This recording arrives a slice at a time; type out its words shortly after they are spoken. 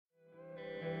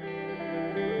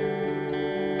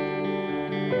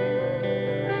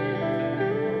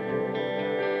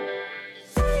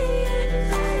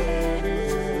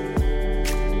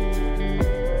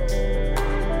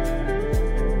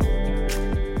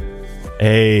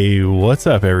Hey, what's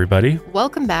up, everybody?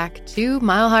 Welcome back to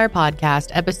Mile Higher Podcast,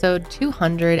 episode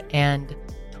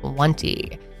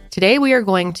 220. Today, we are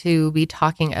going to be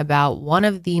talking about one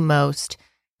of the most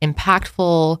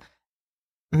impactful,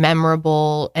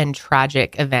 memorable, and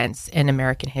tragic events in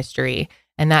American history,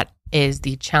 and that is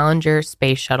the Challenger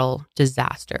Space Shuttle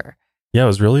disaster. Yeah, it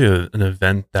was really an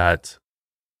event that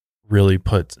really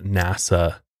put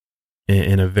NASA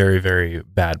in a very, very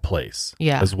bad place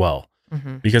as well.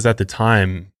 Mm-hmm. Because at the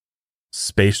time,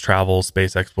 space travel,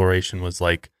 space exploration was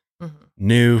like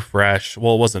new, fresh.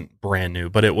 Well, it wasn't brand new,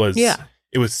 but it was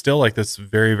still like this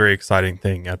very, very exciting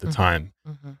thing at the time.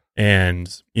 Mm-hmm.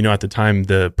 And, you know, at the time,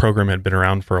 the program had been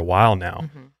around for a while now.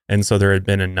 Mm-hmm. And so there had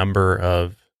been a number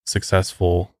of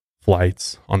successful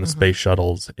flights on the space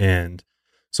shuttles. And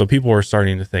so people were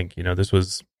starting to think, you know, this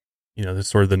was, you know, this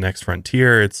sort of the next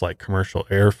frontier. It's like commercial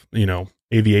air, you know,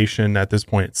 aviation at this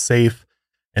point, it's safe.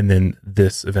 And then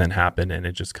this event happened and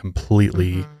it just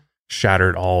completely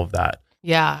shattered all of that.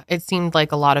 Yeah, it seemed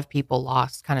like a lot of people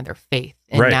lost kind of their faith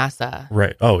in NASA.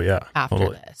 Right. Oh, yeah. After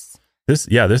totally. this.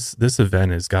 This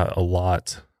event has got a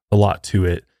lot to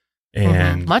it.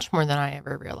 And much more than I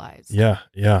ever realized. Yeah.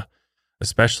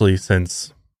 Especially since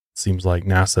it seems like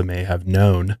NASA may have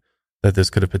known that this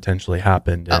could have potentially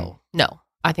happened. And no.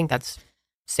 I think that's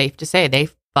safe to say. They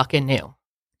fucking knew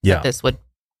that this would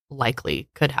likely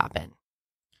could happen.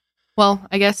 Well,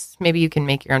 I guess maybe you can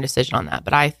make your own decision on that,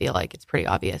 but I feel like it's pretty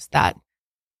obvious that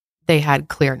they had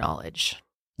clear knowledge.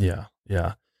 Yeah.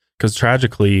 Because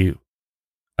tragically,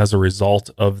 as a result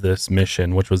of this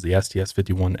mission, which was the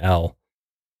STS-51L,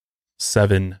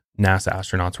 7 NASA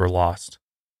astronauts were lost.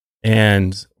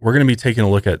 And we're going to be taking a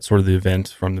look at sort of the event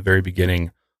from the very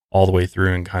beginning all the way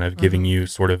through and kind of giving you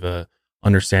sort of a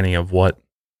understanding of what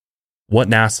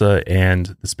NASA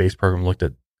and the space program looked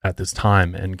at this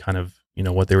time and kind of, you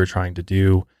know, what they were trying to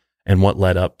do and what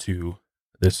led up to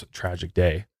this tragic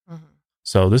day.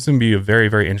 So this is going to be a very,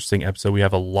 very interesting episode. We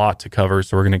have a lot to cover,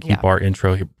 so we're going to keep our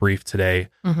intro brief today.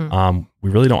 We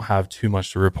really don't have too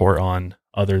much to report on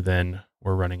other than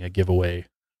we're running a giveaway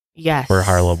for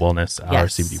Higher Love Wellness, our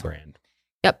CBD brand.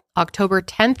 Yep, October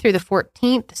 10th through the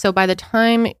 14th. So by the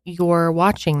time you're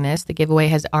watching this, the giveaway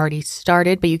has already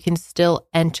started, but you can still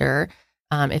enter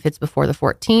if it's before the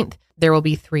 14th. There will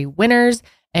be 3 winners.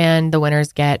 And the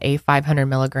winners get a 500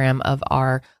 milligram of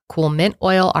our cool mint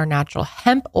oil, our natural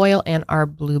hemp oil, and our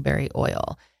blueberry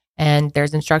oil. And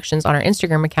there's instructions on our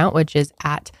Instagram account, which is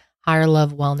at Higher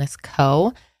Love Wellness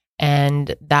Co.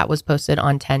 And that was posted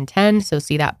on 10/10. So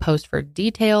see that post for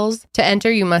details. To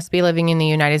enter, you must be living in the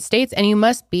United States and you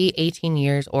must be 18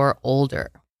 years or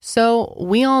older. So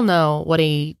we all know what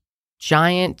a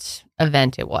giant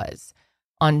event it was.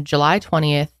 On July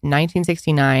 20th,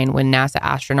 1969, when NASA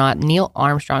astronaut Neil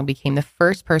Armstrong became the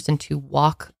first person to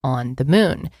walk on the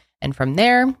moon. And from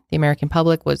there, the American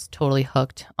public was totally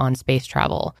hooked on space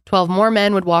travel. 12 more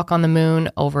men would walk on the moon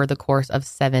over the course of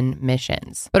 7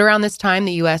 missions. But around this time,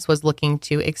 the U.S. was looking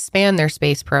to expand their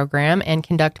space program and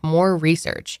conduct more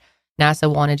research.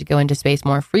 NASA wanted to go into space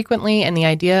more frequently, and the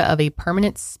idea of a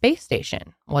permanent space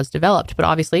station was developed. But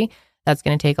obviously, that's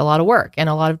going to take a lot of work and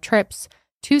a lot of trips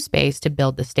to space to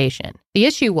build the station. The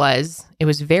issue was it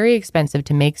was very expensive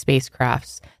to make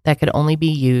spacecrafts that could only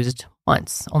be used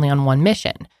once, only on one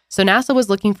mission. So NASA was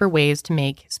looking for ways to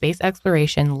make space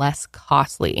exploration less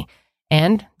costly,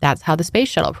 and that's how the space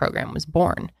shuttle program was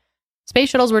born.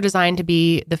 Space shuttles were designed to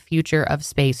be the future of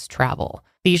space travel.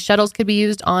 These shuttles could be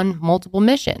used on multiple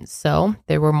missions, so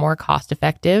they were more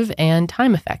cost-effective and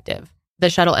time-effective. The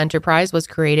Shuttle Enterprise was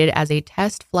created as a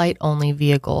test flight-only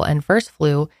vehicle and first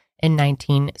flew in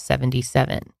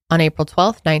 1977. On April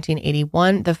 12,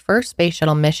 1981, the first space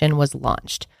shuttle mission was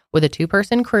launched. With a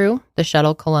 2-person crew, the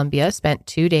shuttle Columbia spent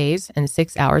 2 days and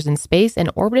 6 hours in space and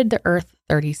orbited the Earth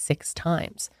 36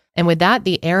 times. And with that,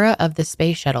 the era of the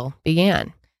space shuttle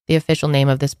began. The official name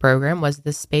of this program was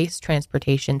the Space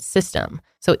Transportation System.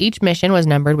 So each mission was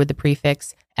numbered with the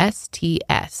prefix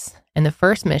STS, and the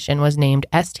first mission was named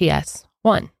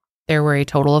STS-1. There were a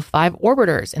total of 5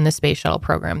 orbiters in the space shuttle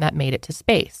program that made it to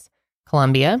space: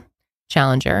 Columbia,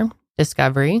 Challenger,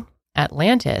 Discovery,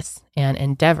 Atlantis, and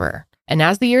Endeavour. And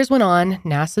as the years went on,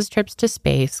 NASA's trips to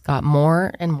space got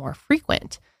more and more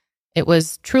frequent. It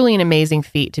was truly an amazing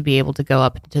feat to be able to go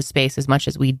up into space as much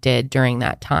as we did during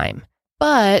that time.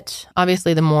 But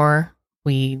obviously, the more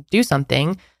we do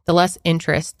something, the less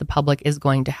interest the public is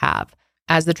going to have.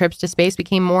 As the trips to space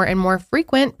became more and more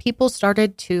frequent, people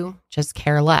started to just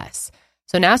care less.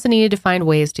 So NASA needed to find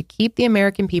ways to keep the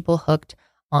American people hooked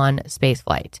on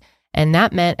spaceflight. And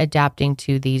that meant adapting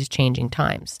to these changing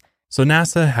times. So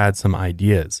NASA had some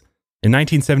ideas. In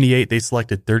 1978, they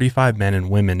selected 35 men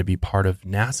and women to be part of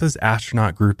NASA's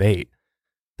astronaut Group 8.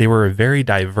 They were a very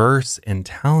diverse and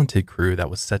talented crew that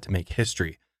was set to make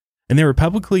history, and they were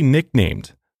publicly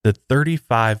nicknamed the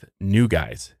 35 New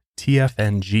Guys,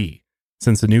 TFNG,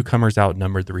 since the newcomers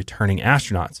outnumbered the returning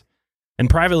astronauts. And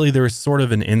privately, there was sort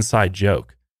of an inside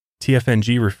joke.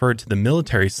 TFNG referred to the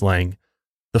military slang,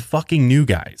 the fucking new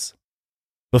guys.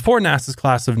 Before NASA's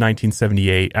class of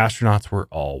 1978, astronauts were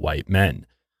all white men.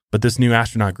 But this new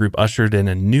astronaut group ushered in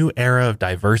a new era of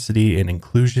diversity and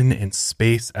inclusion in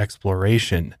space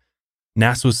exploration.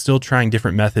 NASA was still trying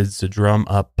different methods to drum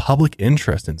up public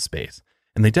interest in space,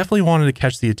 and they definitely wanted to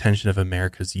catch the attention of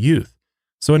America's youth.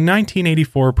 So in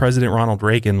 1984, President Ronald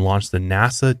Reagan launched the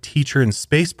NASA Teacher in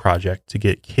Space project to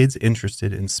get kids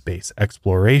interested in space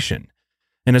exploration.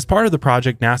 And as part of the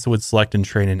project, NASA would select and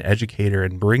train an educator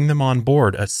and bring them on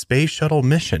board a space shuttle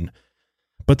mission.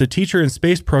 But the Teacher in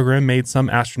Space program made some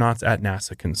astronauts at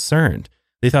NASA concerned.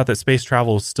 They thought that space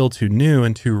travel was still too new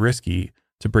and too risky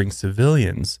to bring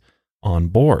civilians on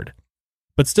board.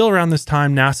 But still around this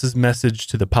time, NASA's message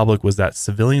to the public was that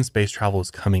civilian space travel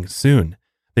was coming soon.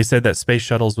 They said that space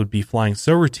shuttles would be flying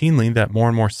so routinely that more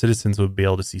and more citizens would be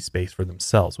able to see space for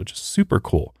themselves, which is super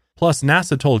cool. Plus,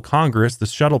 NASA told Congress the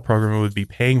shuttle program would be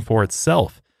paying for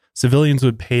itself. Civilians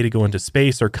would pay to go into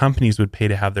space, or companies would pay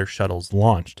to have their shuttles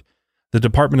launched. The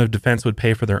Department of Defense would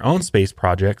pay for their own space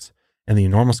projects, and the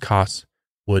enormous costs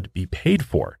would be paid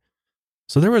for.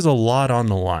 So there was a lot on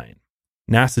the line.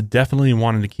 NASA definitely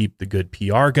wanted to keep the good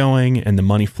PR going and the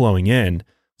money flowing in,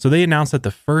 so they announced that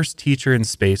the first teacher in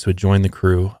space would join the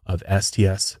crew of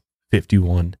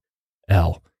STS-51L.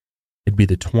 It'd be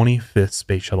the 25th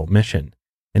Space Shuttle mission,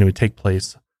 and it would take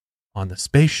place on the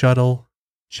Space Shuttle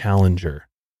Challenger.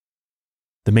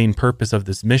 The main purpose of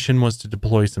this mission was to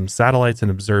deploy some satellites and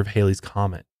observe Halley's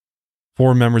Comet.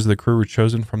 4 members of the crew were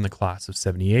chosen from the class of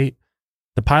 78.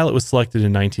 The pilot was selected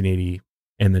in 1980,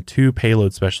 and the 2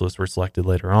 payload specialists were selected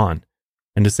later on.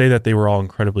 And to say that they were all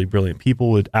incredibly brilliant people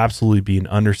would absolutely be an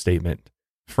understatement.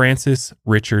 Francis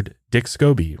Richard Dick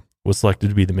Scobie was selected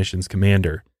to be the mission's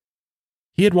commander.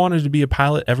 He had wanted to be a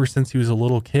pilot ever since he was a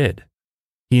little kid.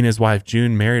 He and his wife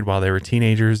June married while they were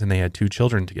teenagers, and they had 2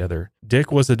 children together.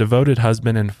 Dick was a devoted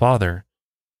husband and father.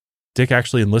 Dick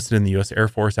actually enlisted in the U.S. Air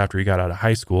Force after he got out of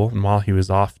high school, and while he was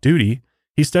off duty,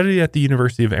 he studied at the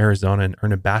University of Arizona and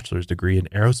earned a bachelor's degree in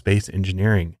aerospace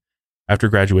engineering. After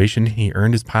graduation, he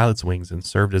earned his pilot's wings and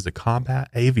served as a combat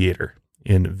aviator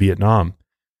in Vietnam.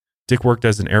 Dick worked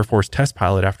as an Air Force test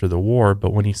pilot after the war,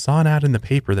 but when he saw an ad in the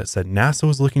paper that said NASA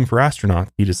was looking for astronauts,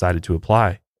 he decided to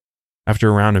apply. After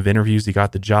a round of interviews, he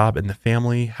got the job, and the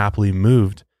family happily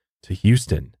moved to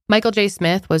Houston. Michael J.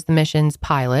 Smith was the mission's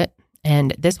pilot,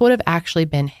 and this would have actually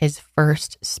been his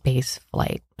first space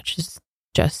flight, which is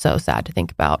just so sad to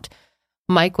think about.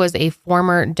 Mike was a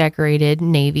former decorated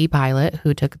Navy pilot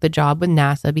who took the job with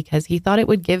NASA because he thought it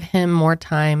would give him more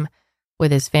time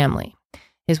with his family,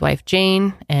 his wife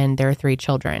Jane, and their 3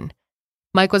 children.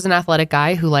 Mike was an athletic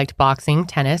guy who liked boxing,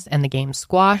 tennis, and the game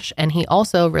squash, and he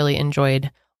also really enjoyed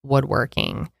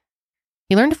woodworking.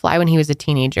 He learned to fly when he was a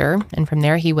teenager, and from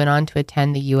there he went on to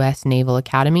attend the U.S. Naval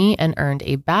Academy and earned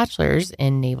a bachelor's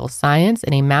in naval science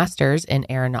and a master's in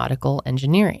aeronautical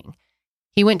engineering.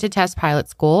 He went to test pilot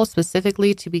school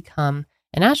specifically to become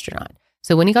an astronaut.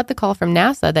 So when he got the call from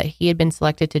NASA that he had been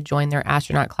selected to join their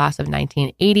astronaut class of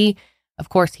 1980, of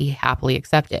course he happily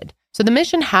accepted. So the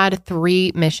mission had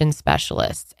 3 mission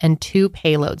specialists and 2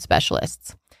 payload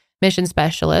specialists. Mission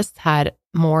specialists had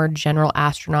more general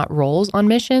astronaut roles on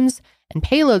missions, and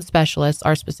payload specialists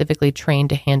are specifically trained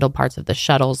to handle parts of the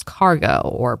shuttle's cargo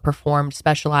or performed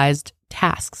specialized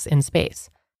tasks in space.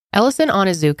 Ellison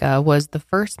Onizuka was the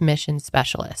first mission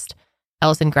specialist.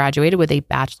 Ellison graduated with a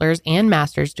bachelor's and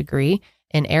master's degree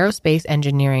in aerospace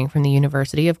engineering from the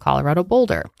University of Colorado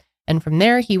Boulder. And from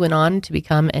there, he went on to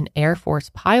become an Air Force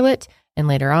pilot, and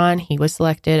later on, he was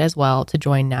selected as well to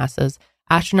join NASA's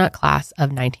astronaut class of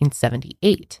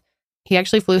 1978. He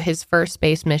actually flew his first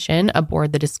space mission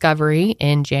aboard the Discovery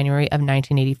in January of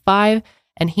 1985,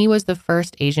 and he was the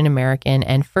first Asian American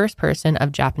and first person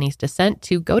of Japanese descent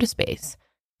to go to space.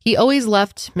 He always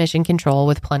left mission control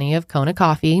with plenty of Kona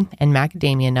coffee and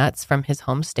macadamia nuts from his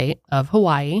home state of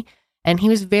Hawaii, and he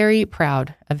was very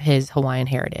proud of his Hawaiian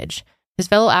heritage. His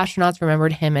fellow astronauts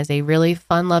remembered him as a really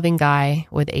fun-loving guy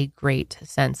with a great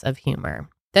sense of humor.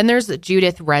 Then there's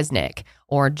Judith Resnick,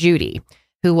 or Judy,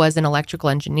 who was an electrical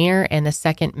engineer and the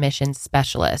second mission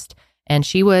specialist, and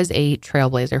she was a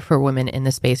trailblazer for women in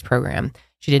the space program.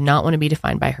 She did not want to be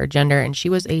defined by her gender, and she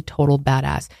was a total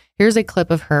badass. Here's a clip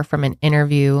of her from an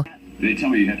interview. They tell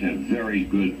me you have to have very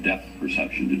good depth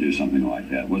perception to do something like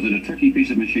that. Was it a tricky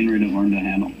piece of machinery to learn to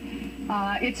handle?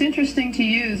 It's interesting to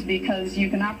use because you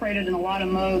can operate it in a lot of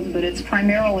modes, but it's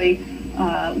primarily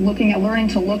learning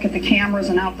to look at the cameras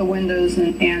and out the windows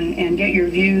and get your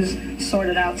views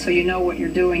sorted out so you know what you're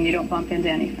doing, you don't bump into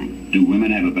anything. Do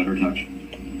women have a better touch?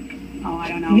 Oh, I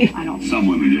don't know. I don't. Some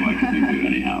women do, I think, do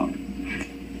anyhow.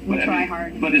 We'll try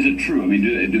hard. But is it true? I mean,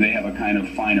 do they have a kind of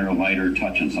finer, lighter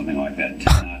touch on something like that to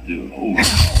not do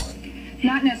overpower?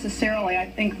 Not necessarily. I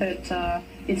think that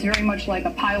it's very much like a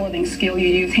piloting skill. You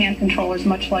use hand controllers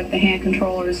much like the hand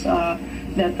controllers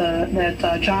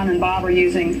that John and Bob are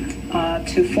using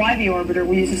to fly the orbiter.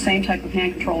 We use the same type of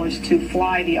hand controllers to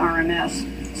fly the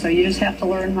RMS. So you just have to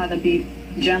learn how to be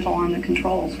gentle on the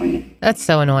controls. That's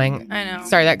so annoying. I know.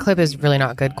 Sorry, that clip is really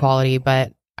not good quality,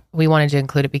 but we wanted to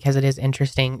include it because it is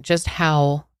interesting just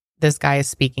how this guy is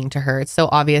speaking to her. It's so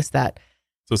obvious that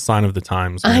It's a sign of the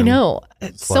times. I man. know.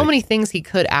 It's So like- many things he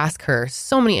could ask her.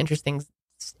 So many interesting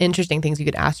things you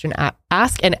could ask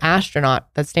an astronaut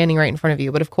that's standing right in front of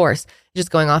you. But of course, just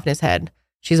going off in his head,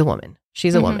 she's a woman.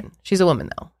 She's a woman. She's a woman,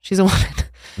 though. She's a woman.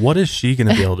 What is she going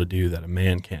to be able to do that a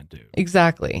man can't do?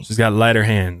 Exactly. She's got lighter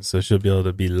hands, so she'll be able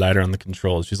to be lighter on the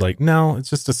controls. She's like, no, it's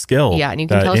just a skill Yeah, and you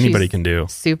can that tell anybody she's can do.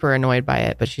 super annoyed by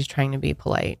it, but she's trying to be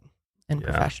polite and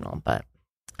Yeah. professional. But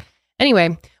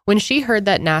anyway, when she heard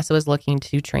that NASA was looking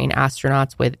to train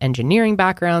astronauts with engineering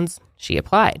backgrounds, she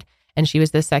applied. And she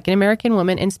was the second American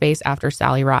woman in space after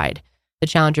Sally Ride. The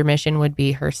Challenger mission would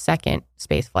be her second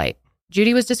space flight.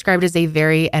 Judy was described as a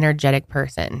very energetic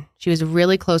person. She was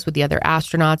really close with the other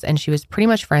astronauts, and she was pretty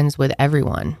much friends with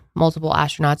everyone. Multiple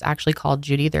astronauts actually called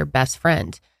Judy their best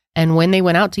friend. And when they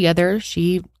went out together,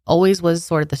 she always was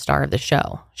sort of the star of the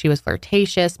show. She was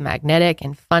flirtatious, magnetic,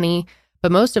 and funny.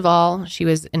 But most of all, she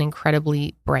was an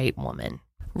incredibly bright woman.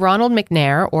 Ronald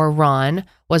McNair, or Ron,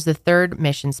 was the third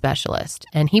mission specialist,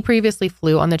 and he previously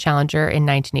flew on the Challenger in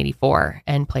 1984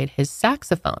 and played his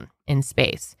saxophone in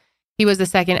space. He was the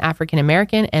second African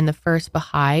American and the first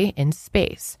Baha'i in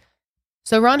space.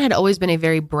 So Ron had always been a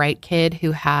very bright kid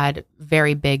who had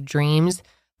very big dreams,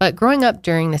 but growing up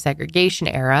during the segregation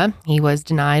era, he was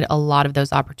denied a lot of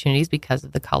those opportunities because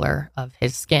of the color of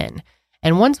his skin.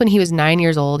 And once when he was 9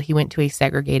 years old, he went to a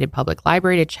segregated public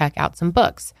library to check out some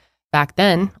books. Back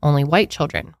then, only white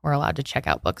children were allowed to check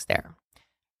out books there.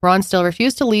 Ron still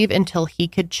refused to leave until he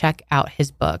could check out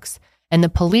his books, and the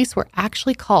police were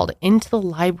actually called into the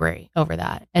library over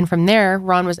that. And from there,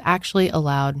 Ron was actually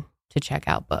allowed to check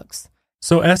out books.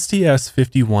 So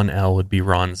STS-51L would be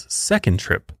Ron's second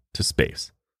trip to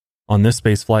space. On this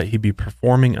space flight, he'd be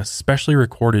performing a specially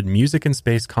recorded music and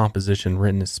space composition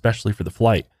written especially for the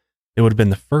flight. It would have been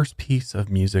the first piece of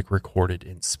music recorded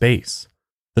in space.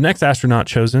 The next astronaut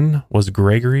chosen was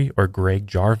Greg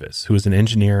Jarvis, who was an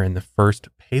engineer and the first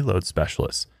payload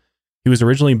specialist. He was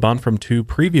originally bumped from 2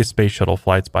 previous space shuttle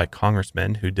flights by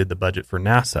congressmen who did the budget for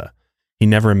NASA. He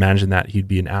never imagined that he'd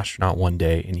be an astronaut one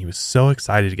day, and he was so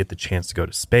excited to get the chance to go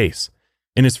to space.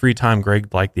 In his free time,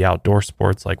 Greg liked the outdoor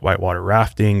sports like whitewater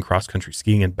rafting, cross-country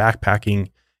skiing, and backpacking.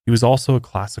 He was also a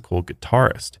classical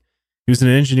guitarist. He was an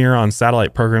engineer on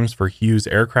satellite programs for Hughes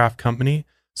Aircraft Company,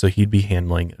 so he'd be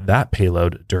handling that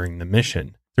payload during the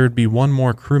mission. There would be one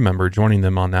more crew member joining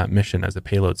them on that mission as a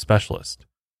payload specialist,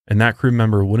 and that crew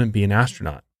member wouldn't be an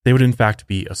astronaut. They would in fact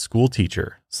be a school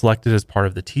teacher, selected as part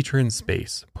of the Teacher in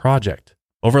Space project.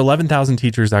 Over 11,000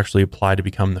 teachers actually applied to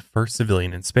become the first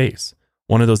civilian in space.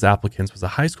 One of those applicants was a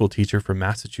high school teacher from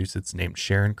Massachusetts named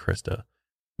Sharon Krista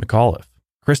McAuliffe.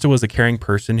 Krista was a caring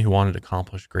person who wanted to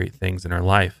accomplish great things in her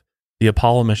life. The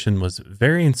Apollo mission was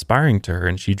very inspiring to her,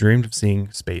 and she dreamed of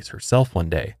seeing space herself one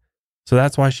day. So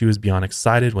that's why she was beyond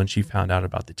excited when she found out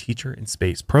about the Teacher in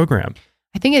Space program.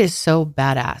 I think it is so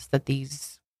badass that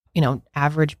these,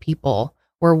 average people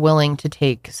were willing to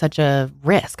take such a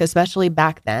risk, especially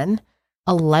back then.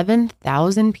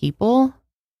 11,000 people.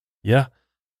 Yeah.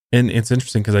 And it's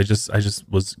interesting because I just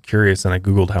was curious and I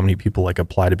Googled how many people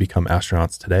apply to become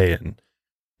astronauts today.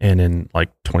 And in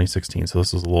 2016, so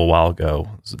this was a little while ago,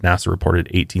 NASA reported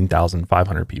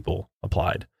 18,500 people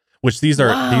applied, which these are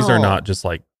not just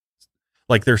like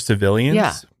they're civilians.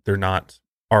 Yeah. They're not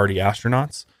already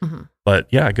astronauts, Mm-hmm. but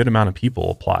yeah, a good amount of people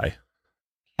apply.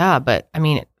 Yeah, but I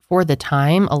mean, for the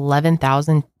time,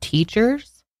 11,000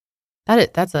 teachers,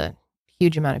 that's a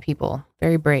huge amount of people.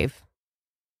 Very brave.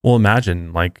 Well,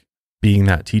 imagine being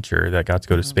that teacher that got to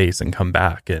go to Mhm. space and come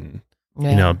back and,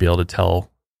 Yeah. be able to tell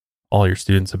all your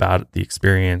students about the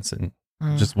experience and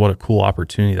Mm. just what a cool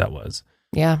opportunity that was.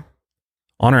 Yeah.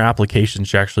 On her application,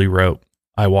 she actually wrote,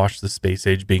 "I watched the space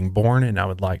age being born and I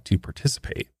would like to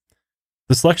participate."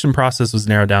 The selection process was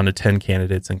narrowed down to 10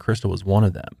 candidates, and Krista was one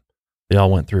of them. They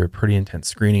all went through a pretty intense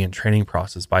screening and training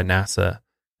process by NASA.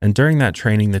 And during that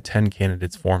training, the 10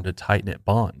 candidates formed a tight-knit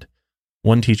bond.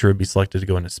 One teacher would be selected to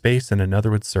go into space, and another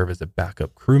would serve as a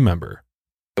backup crew member.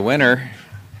 The winner,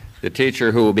 the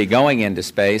teacher who will be going into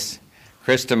space,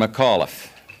 Krista McAuliffe.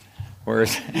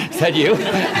 Is that you?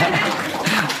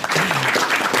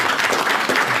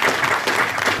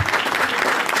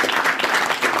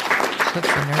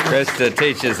 Krista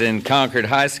teaches in Concord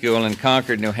High School in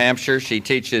Concord, New Hampshire. She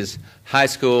teaches high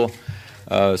school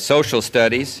social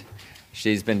studies.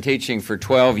 She's been teaching for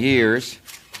 12 years.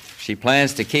 She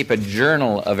plans to keep a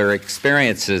journal of her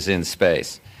experiences in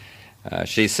space.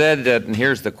 She said that, and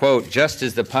here's the quote, "Just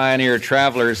as the pioneer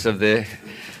travelers of the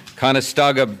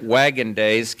Conestoga wagon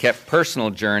days kept personal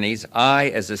journeys, I,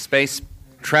 as a space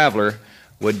traveler,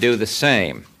 would do the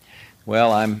same."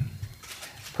 Well, I'm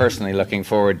personally looking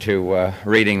forward to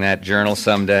reading that journal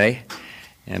someday.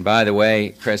 And by the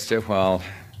way, Krista, while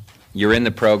you're in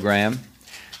the program,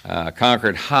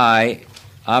 Concord High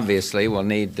obviously will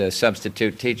need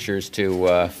substitute teachers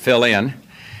to fill in,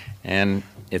 and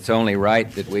it's only right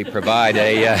that we provide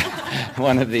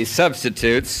one of these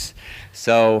substitutes.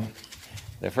 So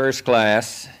the first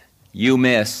class, you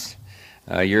miss.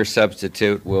 Your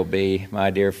substitute will be my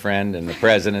dear friend and the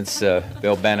president's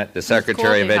Bill Bennett, the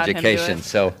Secretary of Education.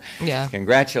 So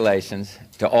congratulations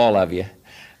to all of you.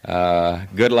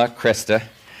 Good luck, Krista.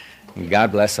 And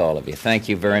God bless all of you. Thank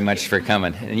you very much for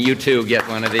coming. And you too get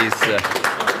one of these. That's so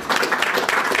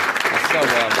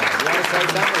well done. You want to say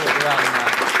something?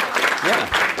 Yeah.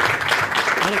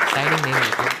 What exciting news.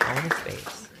 Going to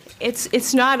space.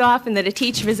 It's not often that a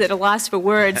teacher is at a loss for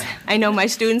words. I know my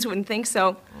students wouldn't think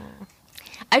so.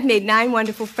 I've made 9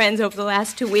 wonderful friends over the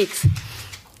last 2 weeks.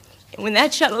 And when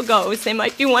that shuttle goes, they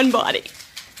might be one body.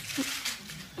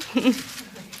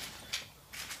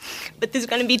 But there's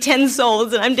going to be 10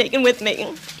 souls that I'm taking with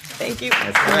me. Thank you.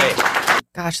 That's great.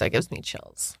 Gosh, that gives me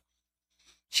chills.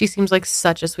 She seems like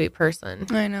such a sweet person.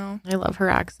 I know. I love her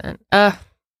accent. It's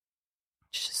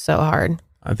just so hard.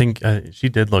 I think she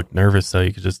did look nervous, though.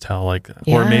 You could just tell, like,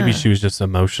 or maybe she was just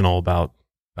emotional about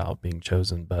being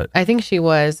chosen. But I think she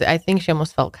was. I think she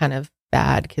almost felt kind of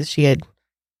bad because she had,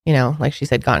 you know, like she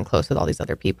said, gotten close with all these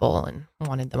other people and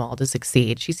wanted them all to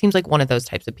succeed. She seems like one of those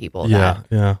types of people. Yeah.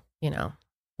 You know.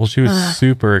 Well, she was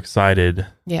super excited.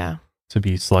 Yeah. To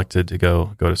be selected to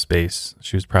go to space.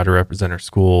 She was proud to represent her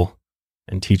school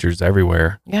and teachers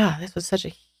everywhere. Yeah, this was such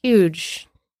a huge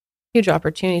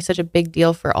opportunity, such a big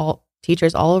deal for all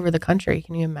teachers all over the country.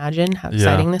 Can you imagine how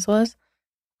exciting this was?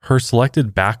 Her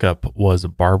selected backup was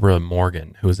Barbara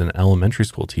Morgan, who was an elementary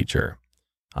school teacher.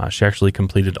 She actually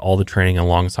completed all the training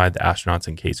alongside the astronauts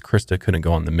in case Krista couldn't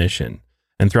go on the mission.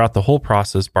 And throughout the whole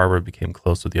process, Barbara became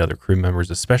close with the other crew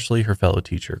members, especially her fellow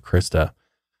teacher, Krista.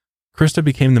 Krista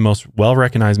became the most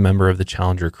well-recognized member of the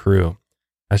Challenger crew,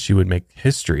 as she would make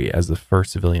history as the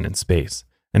first civilian in space.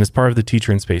 And as part of the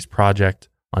Teacher in Space project,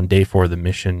 on day 4 of the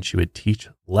mission, she would teach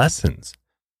lessons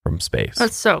from space.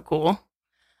 That's so cool.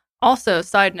 Also,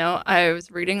 side note, I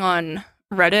was reading on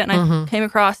Reddit and I came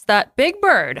across that Big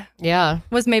Bird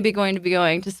was maybe going to be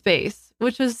going to space,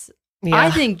 which was, I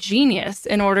think, genius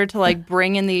in order to like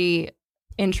bring in the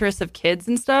interests of kids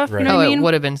and stuff. Right. You know what I mean? It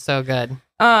would have been so good.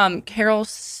 Carol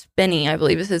Spinney, I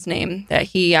believe is his name, that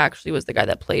he actually was the guy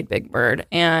that played Big Bird.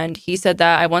 And he said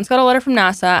that I once got a letter from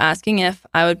NASA asking if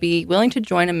I would be willing to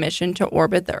join a mission to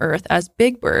orbit the Earth as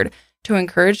Big Bird to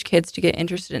encourage kids to get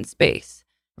interested in space.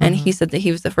 And he said that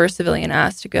he was the first civilian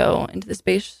asked to go into the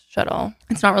space shuttle.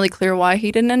 It's not really clear why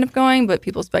he didn't end up going, but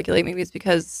people speculate maybe it's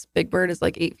because Big Bird is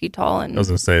like 8 feet tall and I was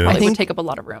going to say that. probably would take up a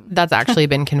lot of room. That's actually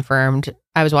been confirmed.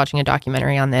 I was watching a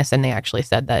documentary on this and they actually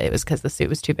said that it was because the suit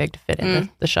was too big to fit in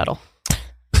the shuttle.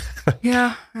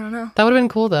 Yeah, I don't know. That would have been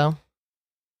cool though.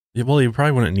 Yeah, well, you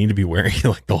probably wouldn't need to be wearing it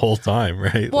like the whole time,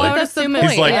 right? Well, like, that's the point.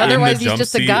 he's like Yeah. in the Otherwise, he's jump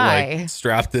just a seat, guy. like,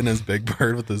 strapped in as Big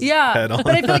Bird with his Yeah, head on.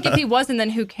 but I feel like if he wasn't,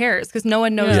 then who cares? Because no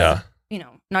one knows, you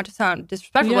know, not to sound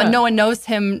disrespectful, but no one knows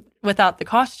him without the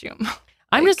costume.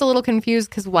 I'm just a little confused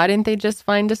because why didn't they just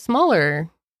find a smaller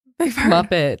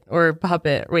Muppet or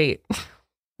puppet? Wait,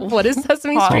 what is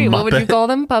Sesame Street? What would you call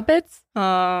them? Puppets?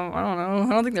 I don't know. I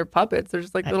don't think they're puppets. They're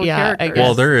just like little I characters. guess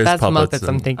Well, there is that's puppets. Muppets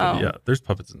I'm thinking. Yeah, there's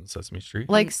puppets in Sesame Street.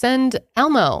 Like send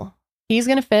Elmo. He's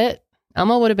gonna fit.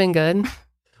 Elmo would have been good.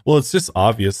 Well, it's just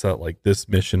obvious that like this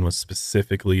mission was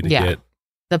specifically to get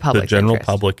the public, general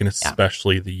public, and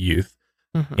especially the youth,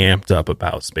 amped up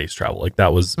about space travel. Like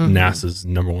that was NASA's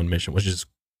 #1 mission, which is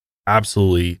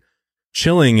absolutely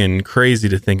chilling and crazy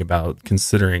to think about,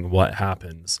 considering what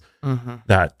happens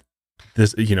that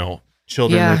this, you know,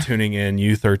 children are tuning in,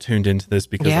 youth are tuned into this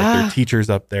because like their teachers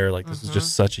up there, like this is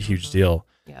just such a huge deal.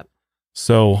 Yep.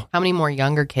 So how many more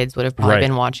younger kids would have probably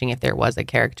been watching if there was a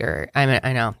character? I mean,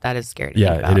 I know that is scary to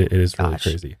think about. It is really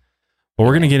crazy. But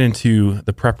we're going to get into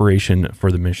the preparation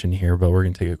for the mission here, but we're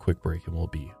going to take a quick break and we'll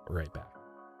be right back.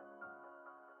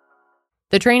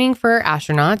 The training for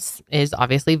astronauts is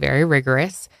obviously very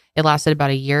rigorous. It lasted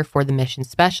about a year for the mission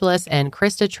specialist, and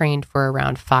Krista trained for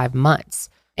around 5 months.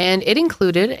 And it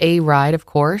included a ride, of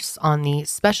course, on the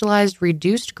specialized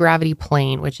reduced gravity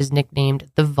plane, which is nicknamed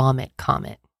the Vomit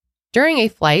Comet. During a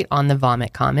flight on the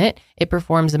Vomit Comet, it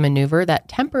performs a maneuver that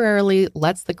temporarily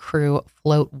lets the crew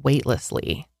float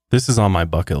weightlessly. This is on my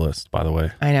bucket list, by the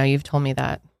way. I know, you've told me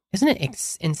that. Isn't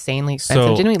it insanely expensive?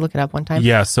 So, didn't we look it up one time?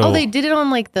 Yeah. So they did it on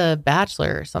like The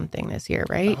Bachelor or something this year,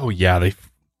 right? Oh, yeah.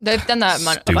 They've done that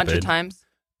a bunch of times.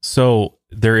 So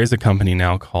there is a company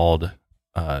now called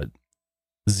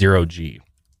Zero G.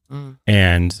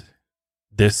 And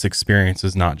this experience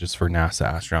is not just for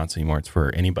NASA astronauts anymore. It's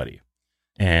for anybody.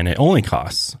 And it only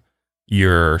costs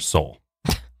your soul.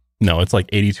 No, it's like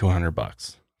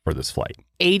 $8,200 for this flight.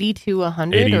 80 to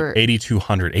 100 or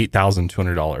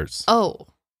 $8,200. Oh,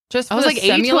 just for I was the like 80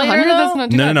 to simulator, 100. though? That's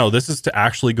not too bad. No. This is to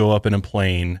actually go up in a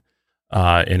plane,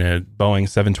 in a Boeing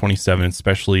 727,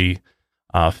 especially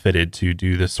fitted to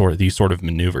do these sort of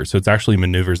maneuvers. So it's actually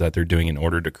maneuvers that they're doing in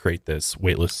order to create this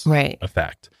weightless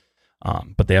effect.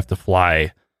 But they have to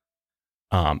fly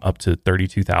up to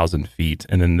 32,000 feet,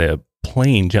 and then the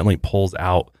plane gently pulls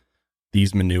out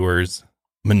these maneuvers.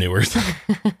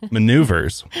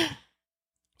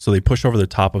 So they push over the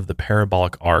top of the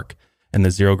parabolic arc, and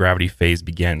the zero gravity phase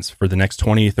begins. For the next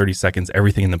 20 to 30 seconds,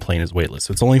 everything in the plane is weightless.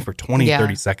 So it's only for 20,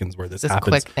 30 seconds where this happens.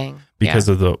 Quick thing. Because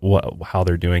of how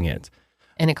they're doing it.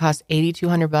 And it costs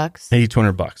 $8,200.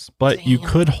 $8,200. But you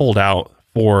could hold out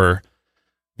for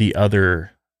the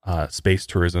other space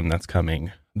tourism that's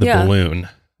coming. The balloon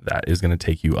that is going to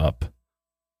take you up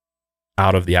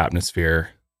out of the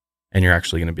atmosphere, and you're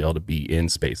actually going to be able to be in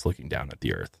space looking down at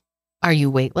the Earth. Are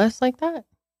you weightless like that?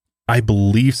 I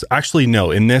believe so. Actually,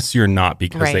 no. In this, you're not,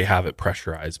 because they have it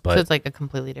pressurized. But so it's like a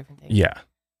completely different thing. Yeah.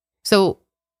 So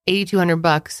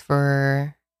 $8,200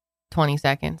 for 20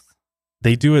 seconds.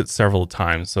 They do it several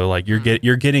times. So like you're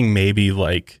getting maybe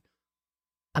like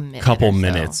a minute couple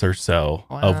minutes or so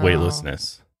of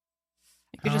weightlessness.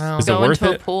 You could just go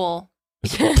into a pool.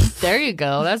 There you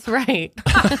go. That's right.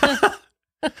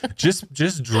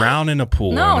 Just drown in a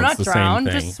pool. No, not drown.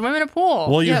 Just swim in a pool.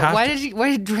 Well, why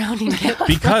did drowning get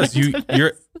because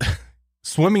you're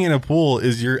swimming in a pool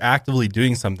is you're actively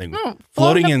doing something. No,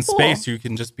 floating in space, you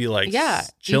can just be like chilling.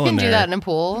 You can there. do that in a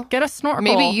pool. Get a snorkel.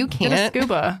 Maybe you can't. Get a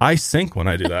scuba. I sink when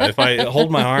I do that. If I hold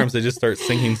my arms, they just start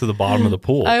sinking to the bottom of the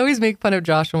pool. I always make fun of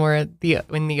Josh when we're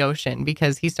in the ocean,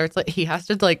 because he has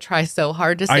to like try so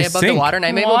hard to stay above the water, and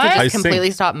I'm able to just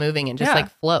completely stop moving and just like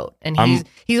float. And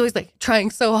he's always like trying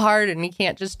so hard, and he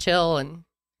can't just chill. And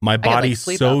my body's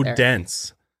so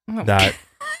dense that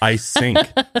I sink.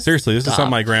 Seriously, this is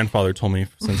something my grandfather told me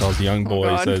since I was a young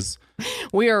boy. He says,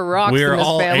 we are rocks. We are in this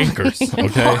all family. anchors.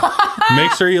 Okay.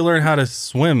 Make sure you learn how to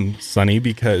swim, Sonny,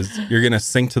 because you're going to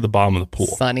sink to the bottom of the pool.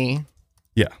 Sonny.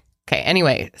 Yeah. Okay.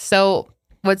 Anyway, so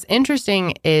what's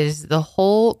interesting is the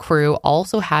whole crew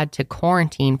also had to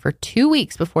quarantine for 2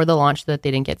 weeks before the launch so that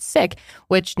they didn't get sick,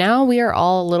 which now we are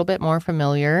all a little bit more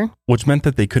familiar. Which meant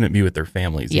that they couldn't be with their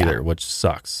families either, which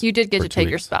sucks. You did get to take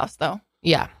your spouse, though.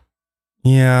 Yeah.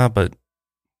 Yeah, but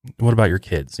what about your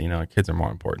kids? Kids are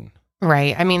more important.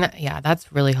 Right. I mean,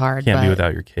 that's really hard. Can't be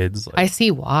without your kids. I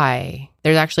see why.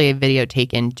 There's actually a video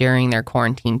taken during their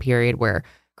quarantine period where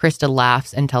Krista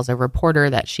laughs and tells a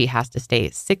reporter that she has to stay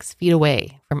 6 feet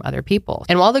away from other people.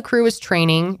 And while the crew was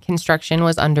training, construction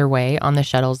was underway on the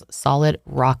shuttle's solid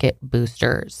rocket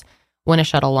boosters. When a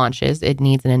shuttle launches, it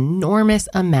needs an enormous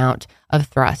amount of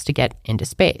thrust to get into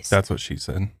space. That's what she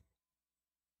said.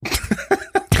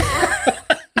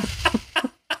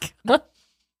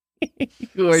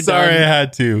 Sorry, I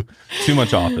had to. Too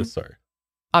much office. Sorry.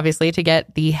 Obviously, to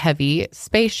get the heavy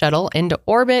space shuttle into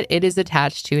orbit, it is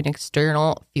attached to an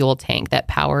external fuel tank that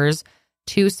powers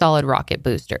 2 solid rocket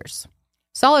boosters.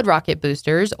 Solid rocket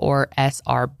boosters, or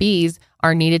SRBs,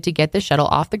 are needed to get the shuttle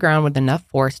off the ground with enough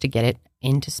force to get it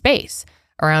into space.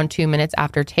 Around 2 minutes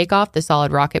after takeoff, the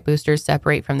solid rocket boosters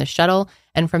separate from the shuttle,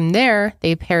 and from there,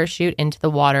 they parachute into the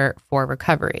water for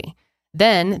recovery.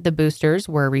 Then, the boosters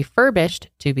were refurbished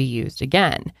to be used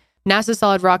again. NASA's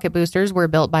solid rocket boosters were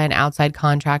built by an outside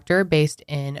contractor based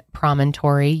in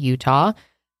Promontory, Utah,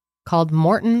 called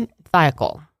Morton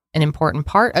Thiokol. An important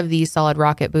part of these solid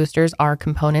rocket boosters are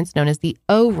components known as the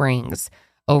O-rings.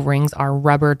 O-rings are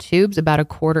rubber tubes about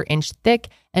 1/4 inch thick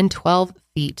and 12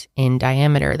 feet in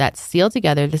diameter that seal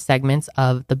together the segments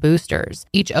of the boosters.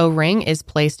 Each O-ring is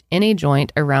placed in a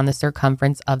joint around the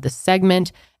circumference of the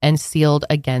segment and sealed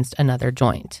against another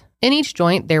joint. In each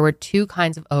joint, there were 2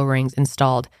 kinds of O-rings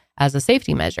installed as a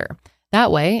safety measure.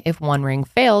 That way, if one ring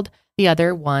failed, the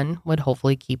other one would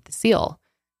hopefully keep the seal.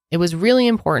 It was really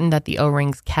important that the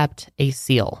O-rings kept a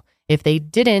seal. If they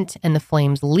didn't and the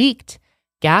flames leaked,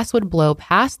 gas would blow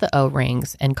past the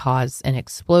O-rings and cause an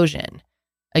explosion.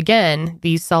 Again,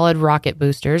 these solid rocket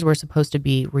boosters were supposed to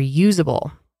be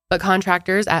reusable, but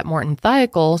contractors at Morton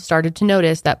Thiokol started to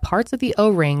notice that parts of the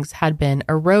O-rings had been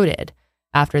eroded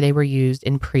after they were used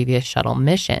in previous shuttle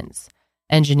missions.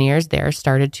 Engineers there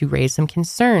started to raise some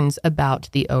concerns about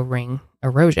the O-ring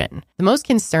erosion. The most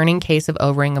concerning case of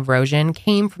O-ring erosion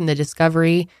came from the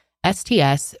Discovery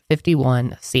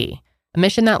STS-51C, a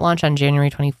mission that launched on January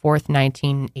 24th,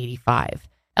 1985.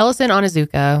 Ellison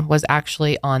Onizuka was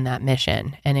actually on that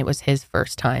mission, and it was his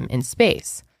first time in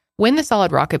space. When the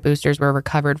solid rocket boosters were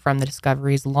recovered from the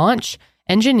Discovery's launch,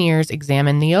 engineers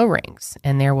examined the O-rings,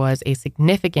 and there was a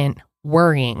significant,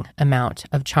 worrying amount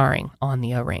of charring on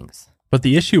the O-rings. But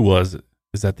the issue is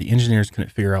that the engineers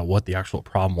couldn't figure out what the actual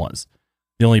problem was.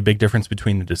 The only big difference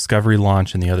between the Discovery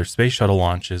launch and the other space shuttle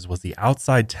launches was the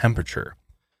outside temperature.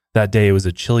 That day, it was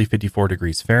a chilly 54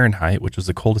 degrees Fahrenheit, which was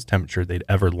the coldest temperature they'd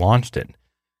ever launched in.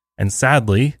 And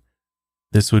sadly,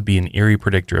 this would be an eerie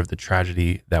predictor of the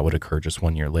tragedy that would occur just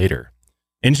 1 year later.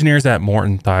 Engineers at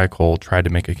Morton Thiokol tried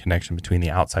to make a connection between the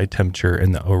outside temperature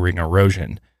and the O-ring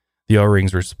erosion. The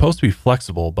O-rings were supposed to be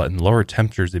flexible, but in lower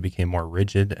temperatures, they became more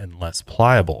rigid and less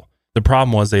pliable. The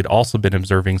problem was they'd also been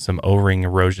observing some O-ring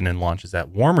erosion in launches at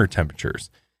warmer temperatures.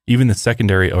 Even the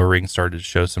secondary O-ring started to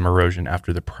show some erosion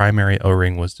after the primary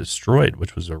O-ring was destroyed,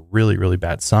 which was a really, really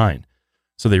bad sign.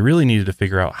 So they really needed to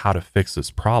figure out how to fix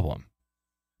this problem.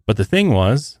 But the thing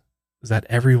was that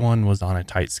everyone was on a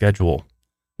tight schedule.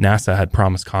 NASA had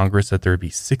promised Congress that there would be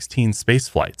 16 space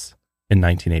flights in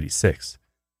 1986.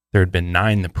 There had been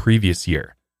 9 the previous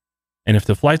year. And if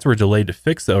the flights were delayed to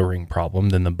fix the O-ring problem,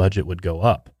 then the budget would go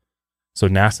up. So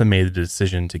NASA made the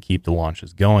decision to keep the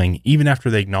launches going, even after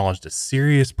they acknowledged a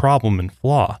serious problem and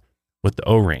flaw with the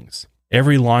O-rings.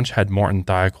 Every launch had Morton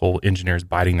Thiokol engineers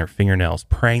biting their fingernails,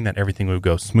 praying that everything would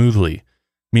go smoothly.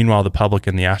 Meanwhile, the public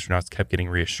and the astronauts kept getting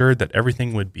reassured that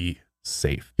everything would be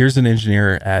safe. Here's an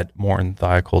engineer at Morton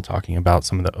Thiokol talking about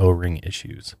some of the O-ring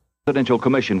issues. The Presidential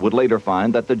Commission would later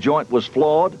find that the joint was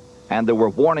flawed, and there were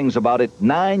warnings about it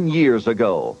 9 years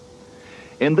ago.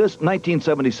 In this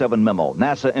 1977 memo,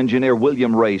 NASA engineer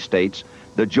William Ray states,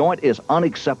 the joint is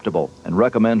unacceptable and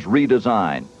recommends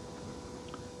redesign.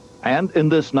 And in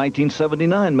this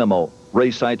 1979 memo, Ray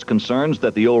cites concerns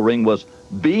that the O-ring was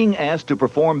being asked to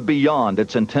perform beyond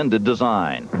its intended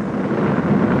design.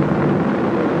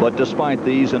 But despite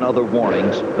these and other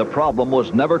warnings, the problem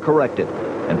was never corrected.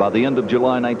 And by the end of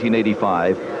July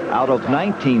 1985, out of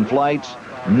 19 flights,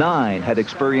 9 had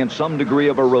experienced some degree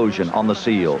of erosion on the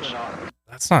seals.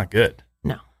 That's not good.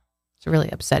 No, it's really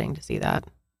upsetting to see that.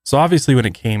 So obviously when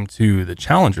it came to the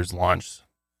Challenger's launch,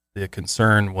 the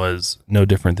concern was no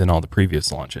different than all the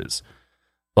previous launches.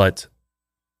 But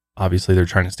obviously they're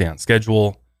trying to stay on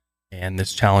schedule, and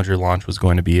this Challenger launch was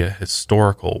going to be a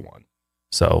historical one.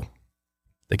 So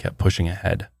they kept pushing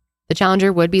ahead. The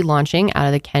Challenger would be launching out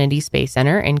of the Kennedy Space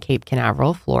Center in Cape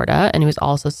Canaveral, Florida, and it was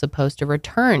also supposed to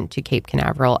return to Cape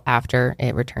Canaveral after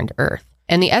it returned to Earth.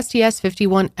 And the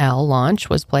STS-51L launch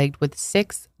was plagued with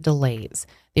 6 delays.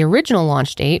 The original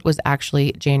launch date was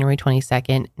actually January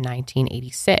 22nd,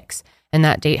 1986, and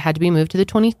that date had to be moved to the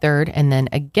 23rd and then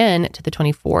again to the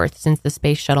 24th since the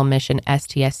Space Shuttle mission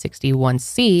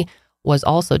STS-61C was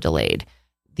also delayed.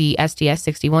 The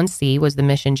STS-61C was the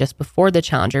mission just before the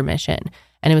Challenger mission,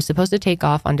 and it was supposed to take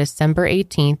off on December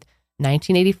 18th,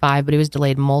 1985, but it was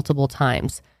delayed multiple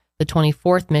times. The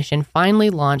 24th mission finally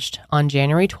launched on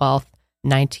January 12th,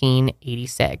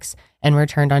 1986, and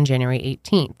returned on January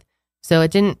 18th. So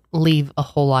it didn't leave a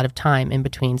whole lot of time in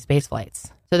between space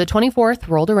flights. So the 24th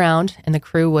rolled around, and the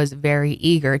crew was very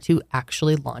eager to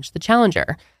actually launch the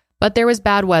Challenger. But there was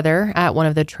bad weather at one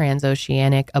of the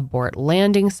transoceanic abort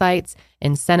landing sites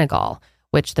in Senegal,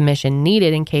 which the mission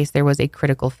needed in case there was a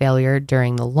critical failure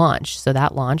during the launch. So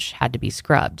that launch had to be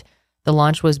scrubbed. The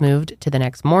launch was moved to the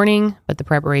next morning, but the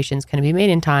preparations couldn't be made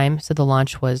in time, so the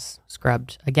launch was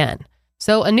scrubbed again.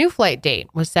 So a new flight date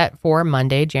was set for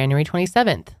Monday, January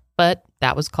 27th, but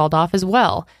that was called off as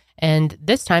well. And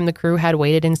this time the crew had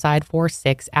waited inside for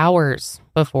 6 hours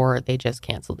before they just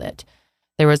canceled it.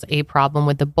 There was a problem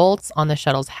with the bolts on the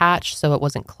shuttle's hatch, so it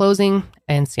wasn't closing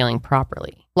and sealing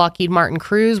properly. Lockheed Martin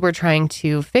crews were trying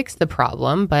to fix the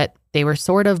problem, but they were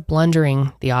sort of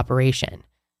blundering the operation.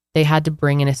 They had to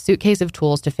bring in a suitcase of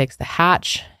tools to fix the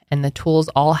hatch, and the tools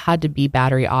all had to be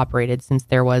battery operated since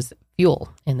there was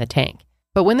fuel in the tank.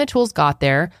 But when the tools got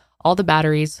there, all the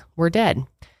batteries were dead.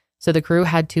 So the crew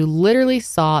had to literally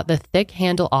saw the thick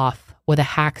handle off with a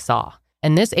hacksaw.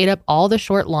 And this ate up all the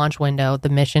short launch window the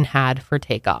mission had for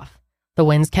takeoff. The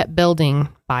winds kept building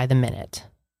by the minute.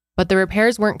 But the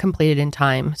repairs weren't completed in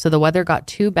time, so the weather got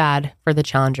too bad for the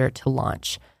Challenger to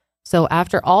launch. So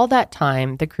after all that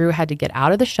time, the crew had to get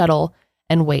out of the shuttle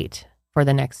and wait for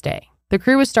the next day. The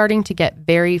crew was starting to get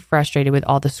very frustrated with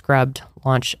all the scrubbed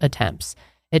launch attempts.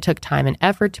 It took time and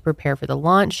effort to prepare for the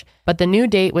launch, but the new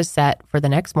date was set for the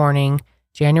next morning,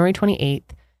 January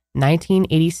 28th,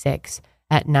 1986,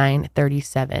 at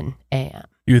 9:37 a.m.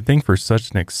 You would think for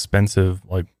such an expensive,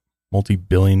 like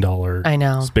multi-billion-dollar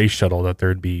space shuttle that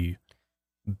there'd be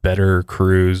better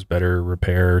crews, better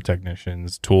repair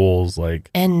technicians, tools,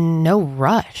 and no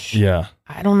rush. Yeah.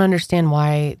 I don't understand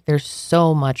why there's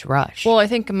so much rush. Well, I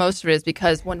think most of it is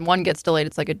because when one gets delayed,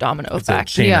 it's like a domino effect.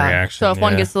 A chain reaction. So if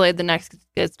one gets delayed, the next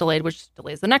gets delayed, which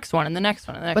delays the next one and the next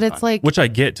one and the next one. But it's like, which I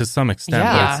get to some extent,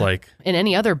 but it's like in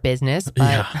any other business.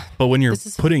 But but when you're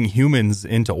putting humans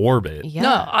into orbit. No,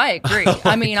 I agree.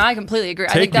 I mean, I completely agree.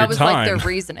 I think that was like their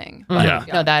reasoning.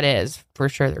 No, that is for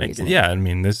sure the reasoning. Yeah, I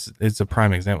mean, it's a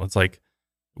prime example. It's like,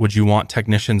 would you want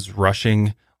technicians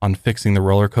rushing on fixing the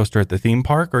roller coaster at the theme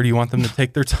park, or do you want them to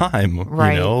take their time?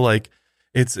 Right. You know, like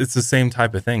it's the same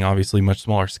type of thing, obviously much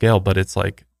smaller scale, but it's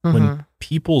like when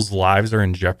people's lives are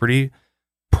in jeopardy,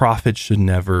 profit should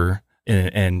never,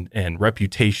 and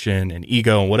reputation and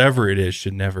ego and whatever it is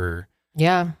should never.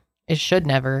 Yeah, it should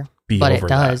never be, but over it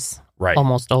does. That. Right.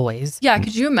 Almost always. Yeah.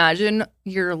 Could you imagine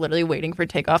you're literally waiting for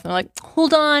takeoff and they're like,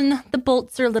 hold on, the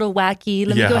bolts are a little wacky.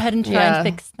 Let me go ahead and try and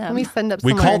fix them. Let me send up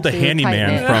We called the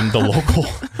handyman from the local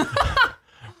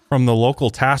from the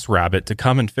local TaskRabbit to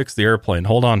come and fix the airplane.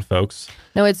 Hold on, folks.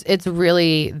 No, it's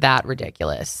really that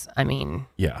ridiculous. I mean,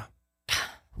 yeah.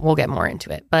 We'll get more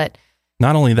into it. But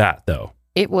not only that, though.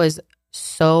 It was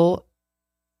so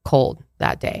cold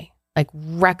that day. Like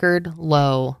record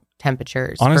low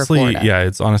temperatures. Honestly, for Florida. yeah,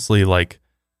 it's honestly like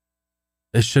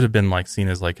it should have been like seen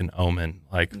as like an omen,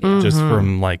 like just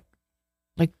from like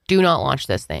do not launch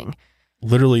this thing.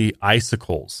 Literally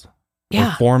icicles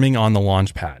were forming on the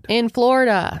launch pad in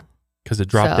Florida because it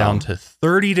dropped down to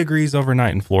 30 degrees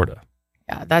overnight in Florida.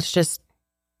 Yeah, that's just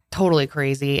totally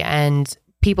crazy. And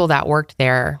people that worked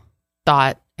there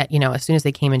thought, as soon as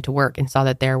they came into work and saw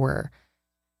that there were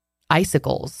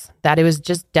icicles, that it was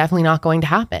just definitely not going to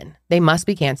happen. They must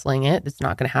be canceling it. It's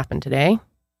not going to happen today.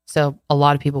 So a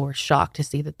lot of people were shocked to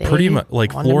see that they pretty much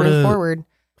like Florida to move forward.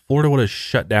 Florida would have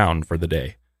shut down for the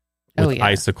day with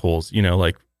icicles.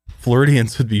 Like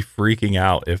Floridians would be freaking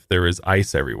out if there was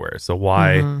ice everywhere. So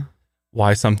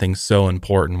why something so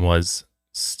important was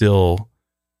still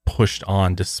pushed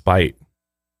on despite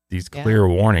these clear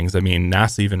warnings. I mean,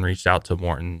 NASA even reached out to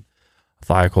Morton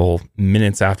Thiokol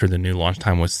minutes after the new launch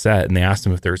time was set, and they asked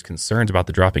him if there was concerns about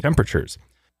the dropping temperatures.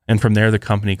 And from there, the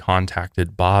company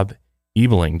contacted Bob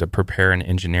Ebeling to prepare an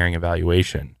engineering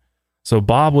evaluation. So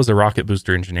Bob was a rocket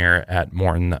booster engineer at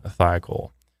Morton Thiokol,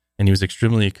 and he was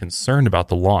extremely concerned about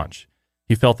the launch.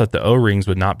 He felt that the O-rings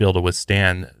would not be able to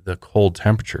withstand the cold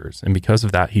temperatures, and because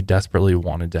of that, he desperately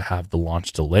wanted to have the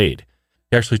launch delayed.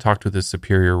 He actually talked with his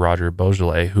superior, Roger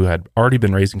Beaujolais, who had already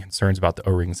been raising concerns about the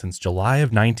O-ring since July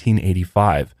of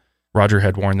 1985. Roger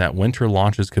had warned that winter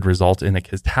launches could result in a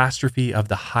catastrophe of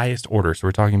the highest order. So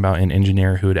we're talking about an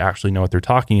engineer who would actually know what they're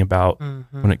talking about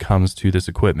when it comes to this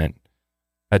equipment.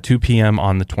 At 2 p.m.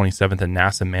 on the 27th, a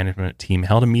NASA management team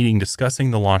held a meeting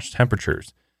discussing the launch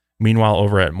temperatures. Meanwhile,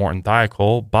 over at Morton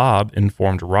Thiokol, Bob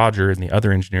informed Roger and the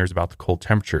other engineers about the cold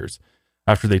temperatures.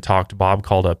 After they talked, Bob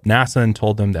called up NASA and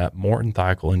told them that Morton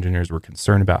Thiokol engineers were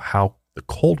concerned about how the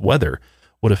cold weather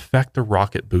would affect the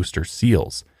rocket booster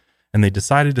seals, and they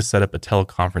decided to set up a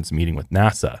teleconference meeting with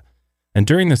NASA. And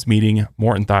during this meeting,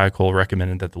 Morton Thiokol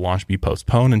recommended that the launch be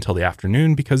postponed until the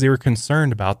afternoon because they were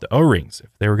concerned about the O-rings, if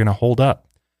they were going to hold up.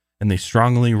 And they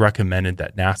strongly recommended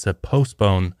that NASA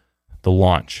postpone the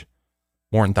launch.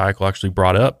 Morton Thiokol actually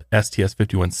brought up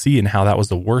STS-51C and how that was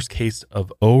the worst case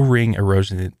of O-ring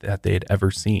erosion that they had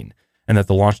ever seen, and that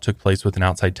the launch took place with an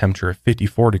outside temperature of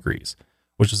 54 degrees,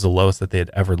 which is the lowest that they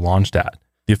had ever launched at.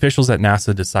 The officials at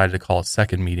NASA decided to call a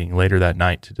second meeting later that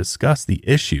night to discuss the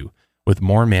issue with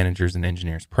more managers and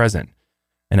engineers present.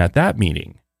 And at that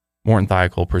meeting, Morton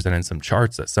Thiokol presented some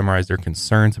charts that summarized their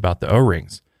concerns about the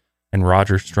O-rings. and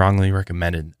Roger strongly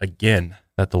recommended again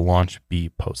that the launch be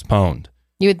postponed.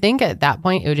 You would think at that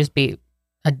point it would just be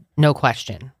a no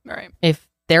question. Right. If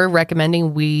they're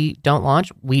recommending we don't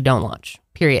launch, we don't launch,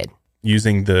 period.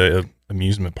 Using the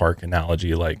amusement park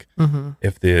analogy, like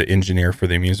if the engineer for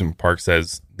the amusement park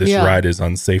says this ride is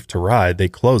unsafe to ride, they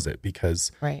close it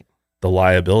because the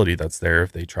liability that's there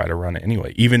if they try to run it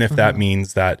anyway, even if that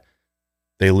means that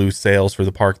they lose sales for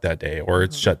the park that day or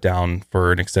it's shut down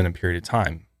for an extended period of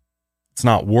time. It's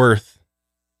not worth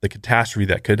the catastrophe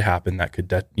that could happen that could,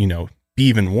 be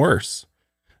even worse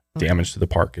damage to the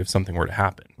park if something were to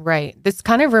happen. Right. This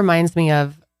kind of reminds me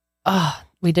of,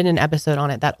 we did an episode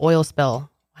on it, that oil spill.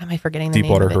 Why am I forgetting the name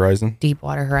Deepwater of it? Horizon?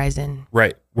 Deepwater Horizon.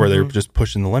 Right. Where they're just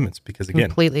pushing the limits because, again,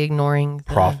 completely ignoring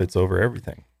profits over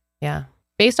everything. Yeah.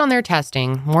 Based on their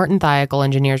testing, Morton Thiokol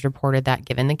engineers reported that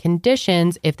given the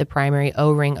conditions, if the primary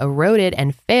O-ring eroded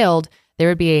and failed, there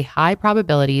would be a high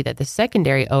probability that the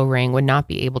secondary O-ring would not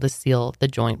be able to seal the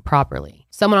joint properly.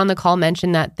 Someone on the call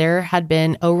mentioned that there had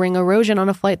been O-ring erosion on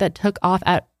a flight that took off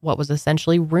at what was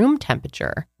essentially room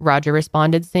temperature. Roger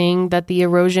responded saying that the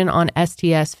erosion on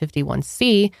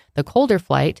STS-51C, the colder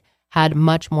flight, had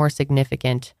much more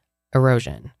significant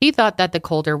erosion. He thought that the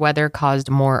colder weather caused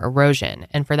more erosion,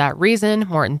 and for that reason,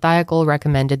 Morton Thiokol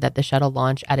recommended that the shuttle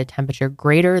launch at a temperature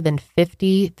greater than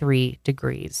 53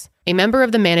 degrees. A member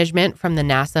of the management from the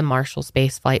NASA Marshall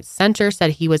Space Flight Center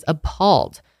said he was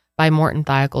appalled by Morton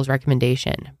Thiokol's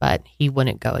recommendation, but he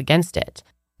wouldn't go against it.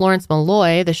 Lawrence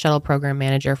Malloy, the shuttle program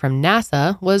manager from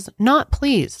NASA, was not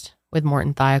pleased with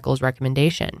Morton Thiokol's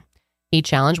recommendation. He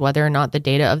challenged whether or not the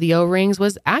data of the O-rings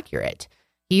was accurate.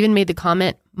 He even made the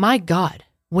comment, "My God,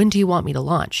 when do you want me to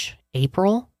launch?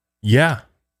 April?" Yeah,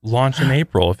 launch in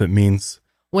April if it means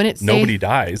when it's nobody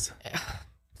dies.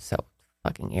 So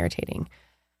fucking irritating.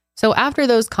 So after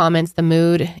those comments, the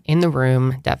mood in the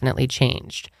room definitely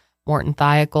changed. Morton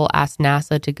Thiokol asked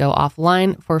NASA to go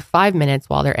offline for 5 minutes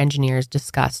while their engineers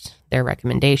discussed their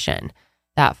recommendation.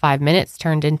 That 5 minutes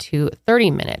turned into 30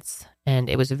 minutes, and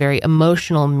it was a very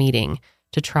emotional meeting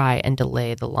to try and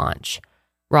delay the launch.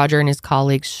 Roger and his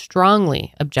colleagues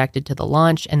strongly objected to the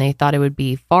launch, and they thought it would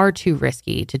be far too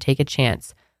risky to take a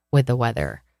chance with the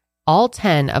weather. All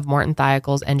 10 of Morton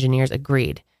Thiokol's engineers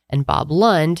agreed, and Bob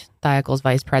Lund, Thiokol's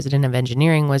vice president of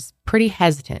engineering, was pretty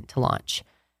hesitant to launch.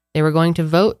 They were going to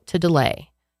vote to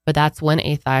delay, but that's when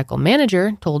a Thiokol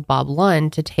manager told Bob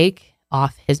Lund to take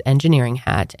off his engineering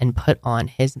hat and put on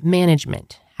his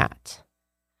management hat.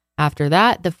 After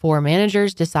that, the 4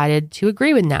 managers decided to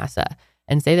agree with NASA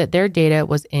and say that their data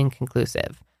was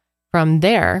inconclusive. From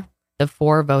there, the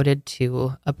 4 voted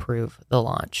to approve the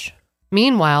launch.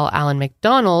 Meanwhile, Alan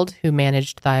McDonald, who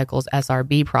managed Thiokol's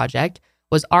SRB project,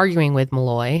 was arguing with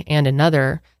Malloy and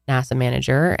another NASA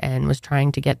manager and was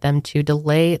trying to get them to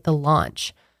delay the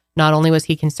launch. Not only was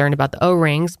he concerned about the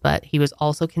O-rings, but he was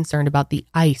also concerned about the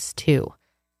ice too.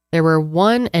 There were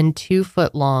 1 and 2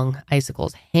 foot long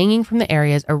icicles hanging from the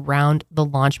areas around the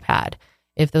launch pad.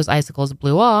 If those icicles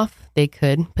blew off, they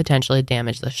could potentially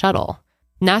damage the shuttle.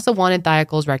 NASA wanted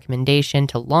Thiokol's recommendation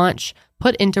to launch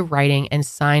put into writing and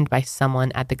signed by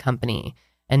someone at the company.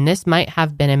 And this might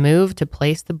have been a move to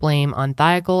place the blame on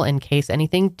Thiokol in case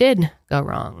anything did go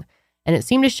wrong. And it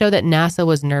seemed to show that NASA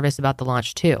was nervous about the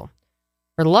launch too.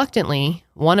 Reluctantly,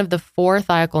 one of the 4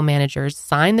 Thiokol managers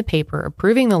signed the paper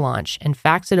approving the launch and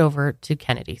faxed it over to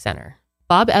Kennedy Center.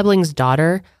 Bob Ebling's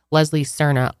daughter, Leslie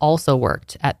Cerna, also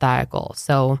worked at Thiokol,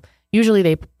 so usually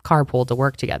they carpooled to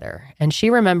work together. And she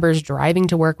remembers driving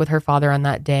to work with her father on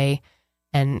that day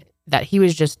and that he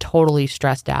was just totally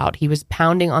stressed out. He was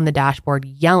pounding on the dashboard,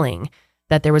 yelling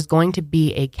that there was going to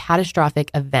be a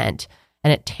catastrophic event,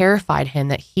 and it terrified him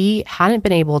that he hadn't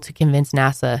been able to convince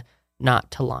NASA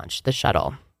not to launch the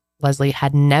shuttle. Leslie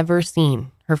had never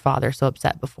seen her father so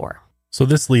upset before. So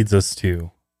this leads us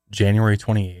to January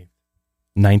 28th,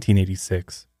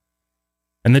 1986.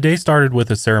 And the day started with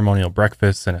a ceremonial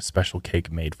breakfast and a special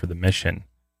cake made for the mission.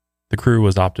 The crew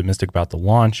was optimistic about the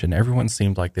launch, and everyone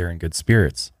seemed like they were in good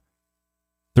spirits.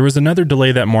 There was another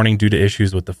delay that morning due to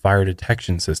issues with the fire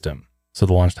detection system, so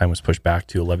the launch time was pushed back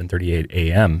to 11:38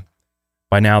 a.m.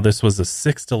 By now, this was the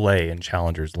 6th delay in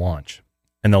Challenger's launch,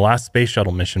 and the last space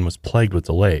shuttle mission was plagued with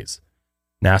delays.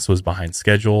 NASA was behind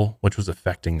schedule, which was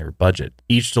affecting their budget.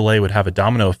 Each delay would have a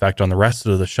domino effect on the rest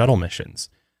of the shuttle missions.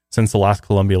 Since the last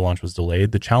Columbia launch was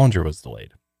delayed, the Challenger was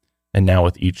delayed. And now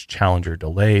with each Challenger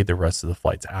delay, the rest of the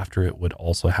flights after it would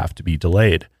also have to be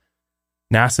delayed.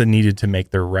 NASA needed to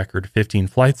make their record 15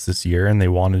 flights this year, and they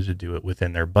wanted to do it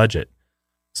within their budget.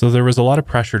 So there was a lot of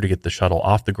pressure to get the shuttle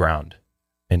off the ground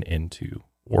and into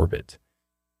orbit.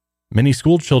 Many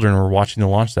school children were watching the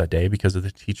launch that day because of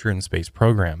the Teacher in Space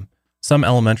program, Some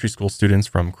elementary school students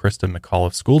from Krista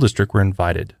McAuliffe School District were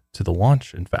invited to the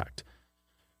launch, in fact.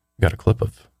 We got a clip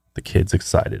of the kids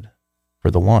excited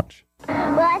for the launch.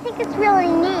 Well, I think it's really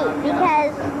neat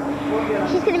because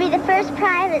she's going to be the first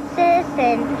private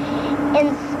citizen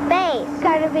in space. It's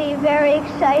going to be very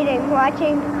exciting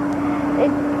watching it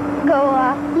go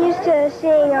off. Used to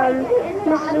seeing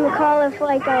Mrs. McAuliffe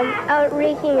out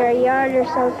raking her yard or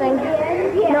something,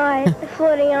 not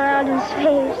floating around in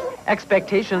space.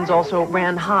 Expectations also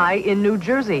ran high in New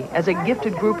Jersey as a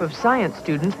gifted group of science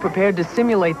students prepared to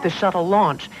simulate the shuttle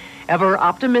launch. Ever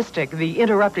optimistic, the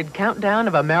interrupted countdown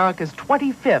of America's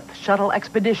 25th shuttle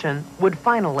expedition would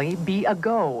finally be a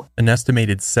go. An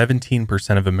estimated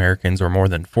 17% of Americans, or more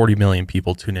than 40 million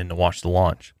people, tune in to watch the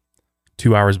launch.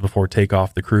 2 hours before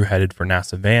takeoff, the crew headed for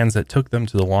NASA vans that took them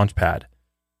to the launch pad.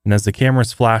 And as the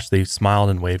cameras flashed, they smiled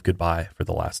and waved goodbye for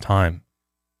the last time.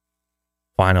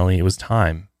 Finally, it was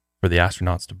time for the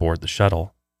astronauts to board the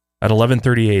shuttle. At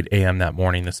 11:38 a.m. that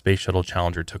morning, the Space Shuttle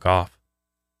Challenger took off.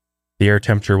 The air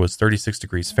temperature was 36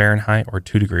 degrees Fahrenheit or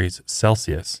 2 degrees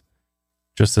Celsius.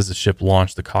 Just as the ship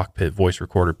launched, the cockpit voice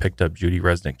recorder picked up Judy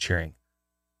Resnick cheering.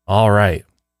 All right.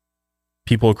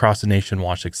 People across the nation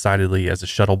watched excitedly as the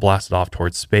shuttle blasted off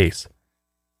towards space.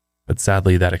 But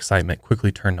sadly, that excitement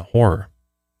quickly turned to horror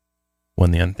when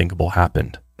the unthinkable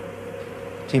happened.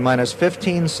 T-minus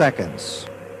 15 seconds.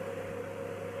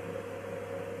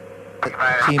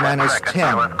 T-minus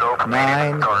 10,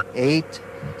 9, 8,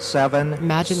 7,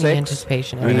 Imagine 6. the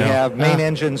anticipation. We have main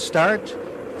engine start.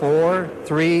 4,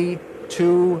 3,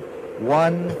 2,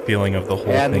 1. The feeling of the whole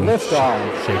and thing liftoff.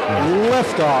 shaking.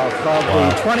 Liftoff of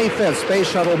the 25th Space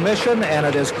Shuttle mission, and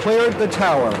it has cleared the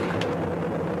tower.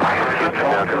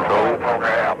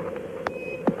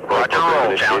 Roger,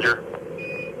 roll, Challenger.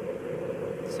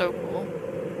 So cool.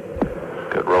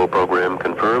 Good roll program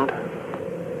confirmed.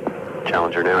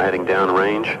 Challenger now heading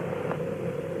downrange.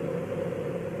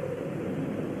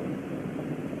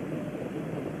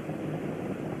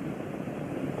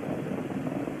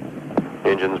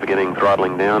 Engines beginning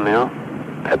throttling down now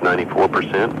at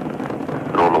 94%.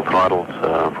 Normal throttles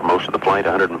for most of the flight,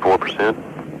 104%.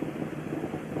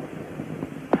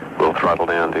 We'll throttle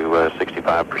down to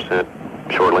 65%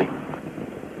 shortly.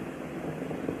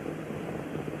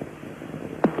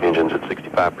 Engines at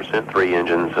 65%, 3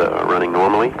 engines running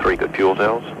normally, 3 good fuel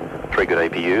cells, 3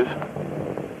 good APUs.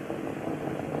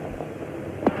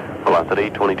 Velocity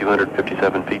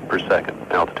 2,257 feet per second.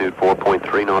 Altitude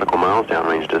 4.3 nautical miles,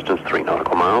 downrange distance 3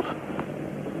 nautical miles.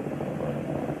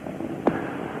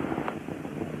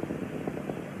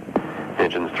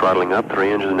 Engines throttling up,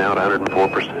 3 engines now at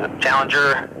 104%.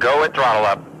 Challenger, go at throttle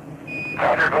up.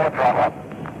 Challenger, go at throttle up.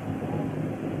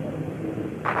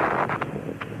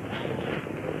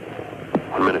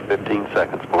 1 minute 15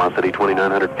 seconds. Velocity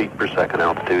 2,900 feet per second.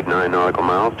 Altitude 9 nautical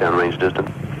miles. Downrange distance.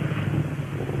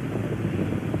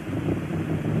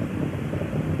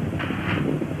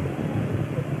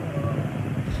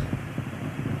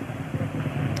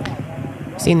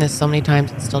 I've seen this so many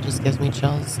times, it still just gives me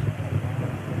chills.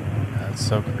 That's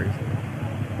so crazy.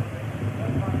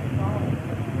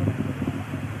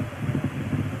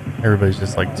 Everybody's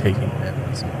just like taking it in.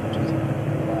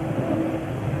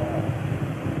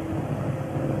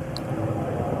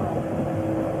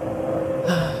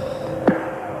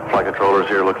 Flight controllers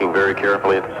here looking very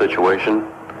carefully at the situation.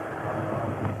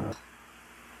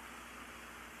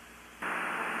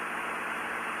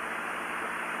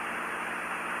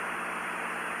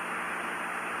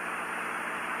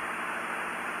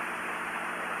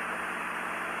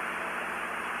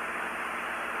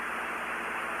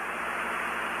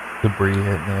 Debris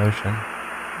hitting the ocean.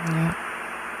 Yeah.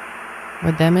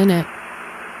 With them in it.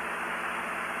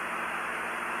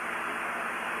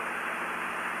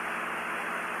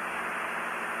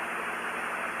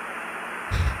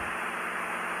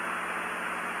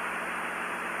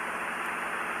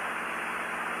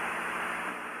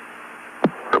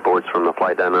 Reports from the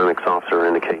flight dynamics officer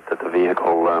indicate that the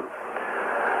vehicle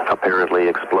apparently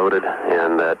exploded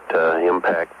and that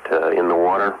impact in the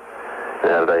water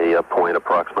at a point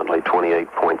approximately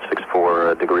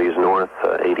 28.64 degrees north,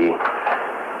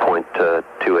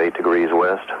 80.28 degrees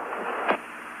west.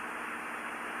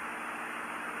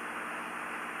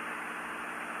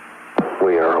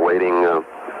 We are awaiting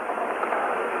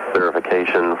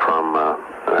verification from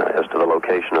as to the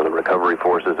location of the recovery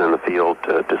forces in the field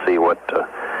to see what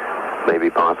may be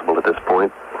possible at this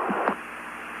point.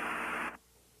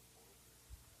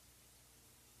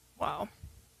 Wow.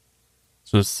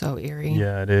 So eerie.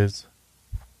 Yeah, it is.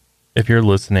 If you're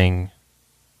listening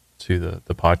to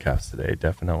the podcast today,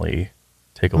 definitely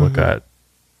take a look at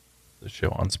the show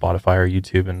on Spotify or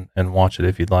YouTube and watch it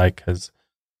if you'd like, because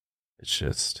it's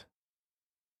just,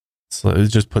 so it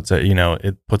just puts it,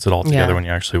 it puts it all together when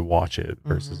you actually watch it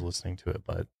versus listening to it.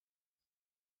 But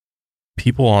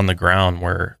people on the ground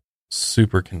were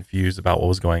super confused about what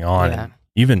was going on, and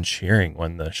even cheering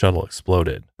when the shuttle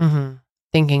exploded,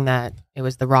 thinking that it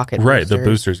was the rocket boosters. The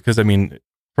boosters, because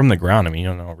from the ground, you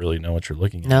don't really know what you're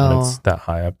looking at when it's that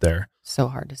high up there. So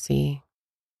hard to see.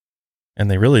 And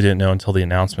they really didn't know until the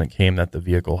announcement came that the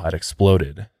vehicle had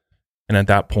exploded. And at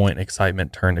that point,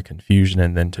 excitement turned to confusion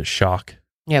and then to shock.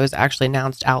 Yeah, it was actually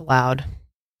announced out loud,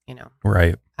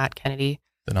 right at Kennedy.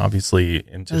 Then obviously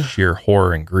into sheer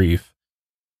horror and grief,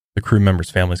 the crew members'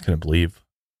 families couldn't believe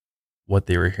what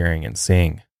they were hearing and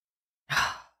seeing.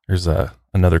 There's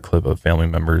another clip of family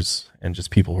members and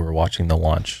just people who were watching the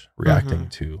launch reacting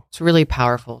to. It's really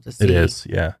powerful to see. It is,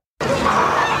 yeah.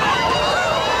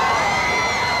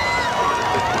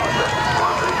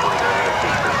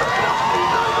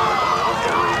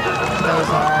 Those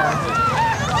are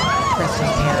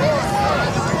Kristen's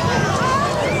parents.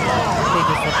 They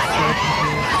just look so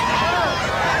confused.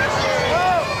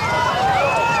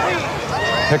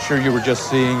 The picture you were just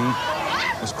seeing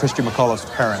was Christy McCullough's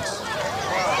parents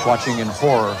watching in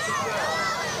horror.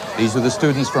 These are the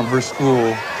students from her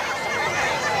school.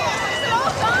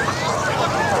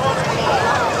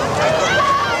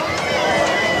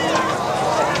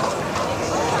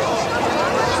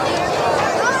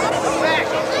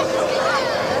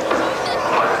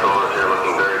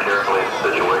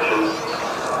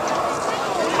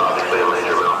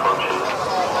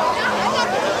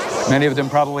 Many of them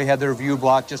probably had their view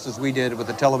blocked just as we did with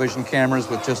the television cameras,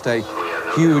 with just a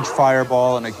huge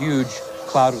fireball and a huge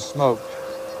cloud of smoke.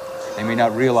 They may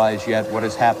not realize yet what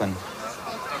has happened.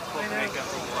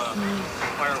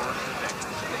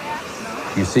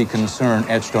 You see concern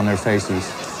etched on their faces.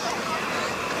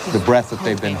 The breath that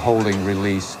they've been holding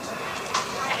released.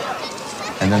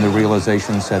 And then the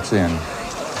realization sets in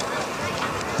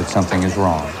that something is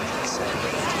wrong.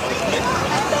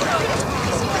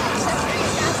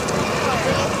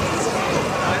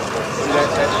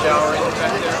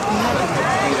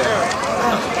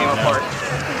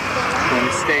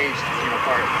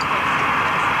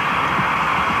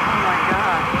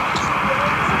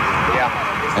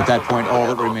 At that point, all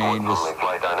that remained was...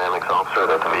 Flight dynamics officer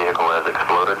that the vehicle has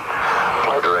exploded.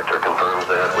 Flight director confirms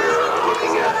that. We're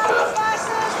looking at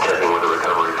checking with the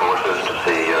recovery forces to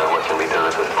see what can be done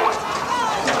at this point.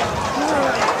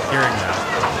 Hearing that,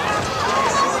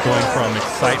 going from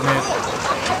excitement,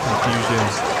 confusion,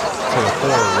 to the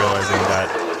horror, realizing that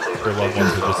their loved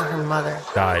ones had just her mother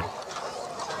died.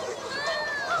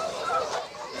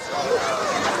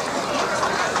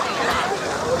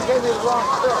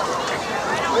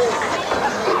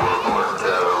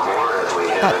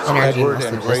 Edward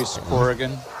and Grace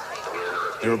Corrigan.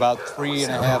 They're about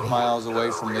 3.5 miles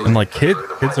away from the... And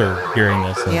kids are hearing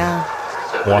this and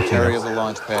watching area this. of the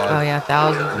launch pad. Oh yeah,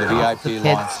 thousands the of VIP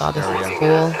kids saw this at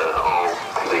school.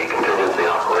 The contingency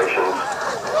operations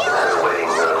are waiting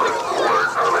word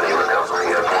from any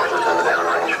recovery forces in the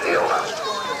downrange field.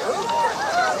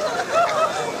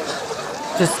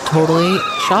 Just totally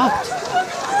shocked.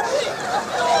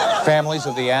 Families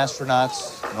of the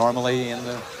astronauts normally in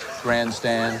the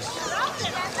grandstands.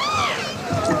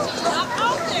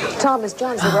 Tom, as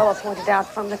John Zarella pointed out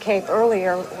from the Cape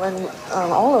earlier, when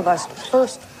all of us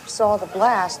first saw the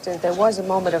blast, there was a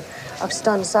moment of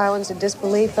stunned silence and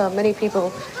disbelief. Many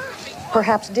people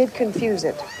perhaps did confuse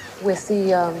it with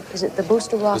the, is it the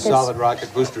booster rockets? The solid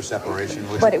rocket booster separation,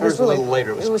 which but it was really, a little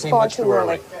later. It was far too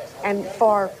early and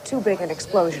far too big an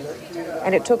explosion.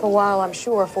 And it took a while, I'm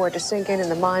sure, for it to sink in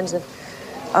the minds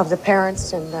of the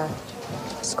parents and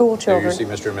school children. There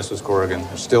you see Mr. and Mrs. Corrigan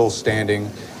still standing,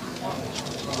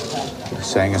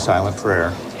 saying a silent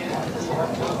prayer.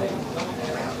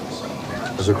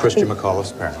 Those are Christy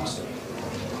McCullough's parents.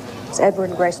 It's Edward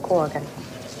and Grace Corrigan.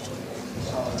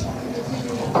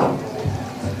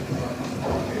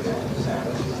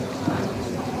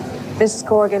 Mrs.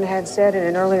 Corrigan had said in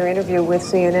an earlier interview with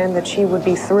CNN that she would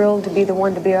be thrilled to be the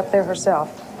one to be up there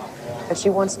herself. That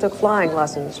she once took flying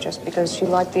lessons just because she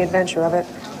liked the adventure of it.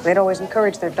 They'd always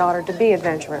encouraged their daughter to be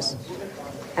adventurous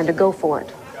and to go for it,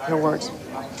 in her words.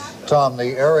 Tom,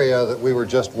 the area that we were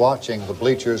just watching, the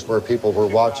bleachers where people were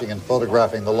watching and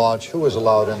photographing the launch, who was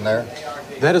allowed in there?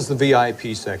 That is the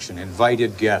VIP section,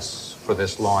 invited guests for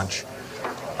this launch.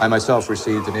 I myself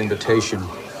received an invitation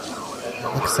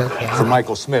from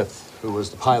Michael Smith, who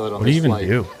was the pilot on this flight.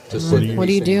 What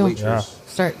do you do?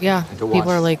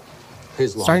 People are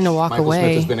his starting to walk Michael away.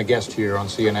 Smith has been a guest here on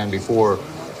CNN before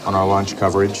on our launch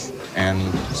coverage. and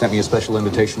sent me a special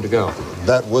invitation to go.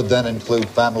 That would then include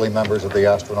family members of the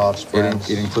astronauts, friends?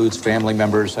 It includes family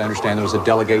members. I understand there was a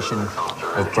delegation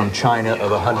from China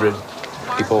of 100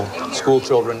 people, school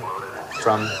children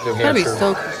from New Hampshire. That'd be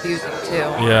so confusing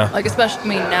too. Yeah. Like, especially, I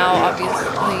mean, now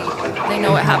obviously they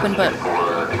know what happened, but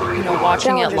you know,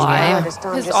 watching it live,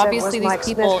 because obviously these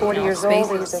people, 40 years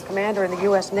old, he was a commander in the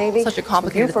U.S. Navy. Such a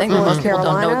complicated thing. North Most people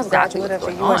don't know Carolina, exactly graduate what's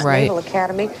of the going U.S. on. Right. Naval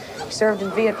Academy. He served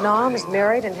in Vietnam, is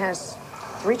married, and has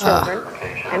 3 children.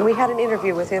 And we had an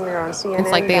interview with him there on CNN.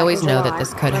 It's like they always know that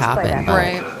this could happen, but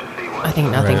I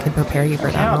think nothing could prepare you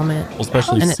for that moment. Well,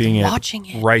 especially And seeing watching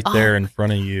it right there in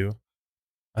front of you.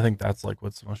 I think that's like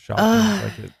what's most shocking. It's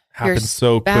like it happened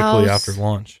so quickly after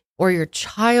launch. Or your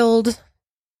child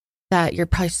that you're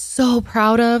probably so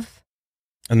proud of.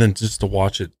 And then just to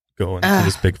watch it go into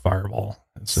this big fireball.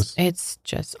 It's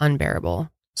just unbearable.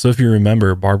 So if you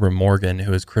remember, Barbara Morgan,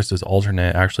 who is Krista's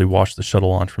alternate, actually watched the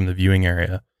shuttle launch from the viewing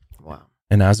area. Wow.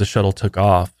 And as the shuttle took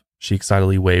off, she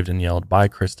excitedly waved and yelled, "Bye,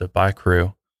 Krista, bye,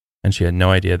 crew." And she had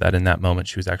no idea that in that moment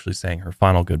she was actually saying her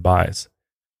final goodbyes.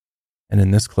 And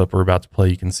in this clip we're about to play,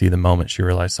 you can see the moment she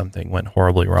realized something went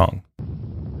horribly wrong.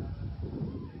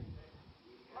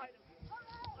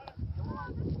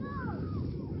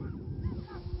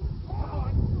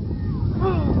 All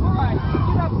right,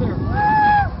 get up there.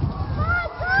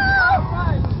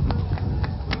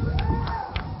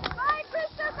 Bye,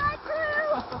 Krista, bye,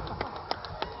 crew.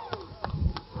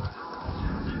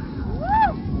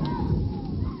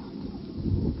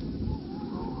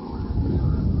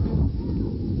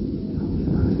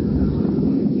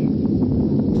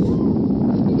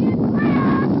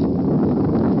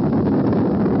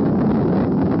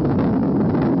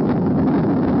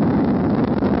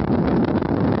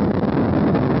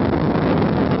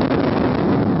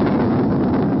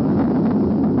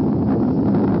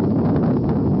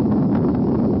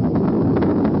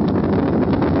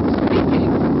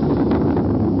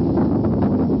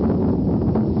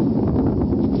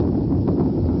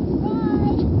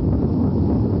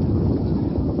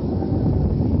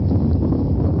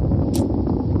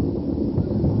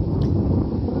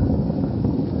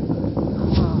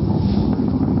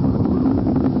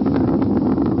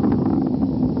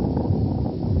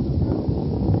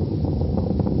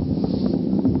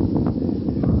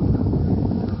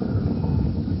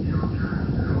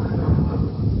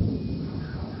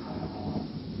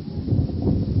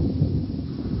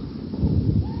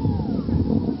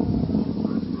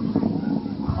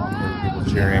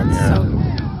 Cheering,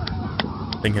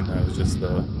 thinking that was just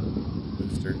the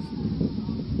boosters.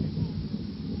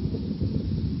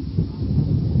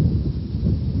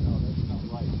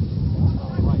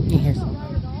 You hear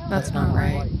something? That's not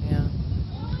right. Yeah.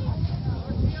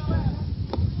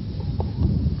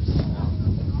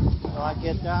 So I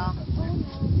get down.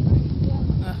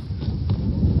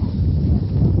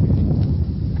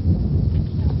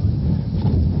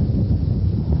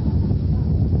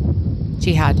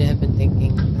 She had to have been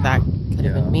thinking that could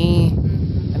have been me.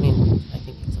 I mean, I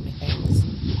think so many things.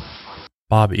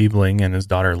 Bob Ebling and his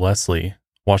daughter Leslie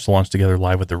watched the launch together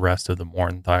live with the rest of the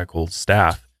Morton Thiokol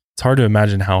staff. It's hard to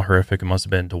imagine how horrific it must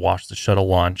have been to watch the shuttle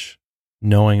launch,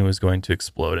 knowing it was going to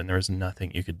explode and there was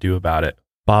nothing you could do about it.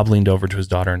 Bob leaned over to his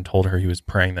daughter and told her he was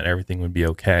praying that everything would be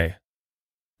okay.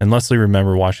 And Leslie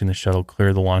remembered watching the shuttle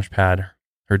clear the launch pad.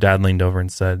 Her dad leaned over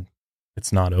and said,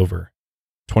 "It's not over."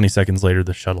 20 seconds later,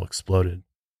 the shuttle exploded,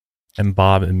 and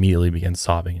Bob immediately began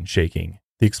sobbing and shaking.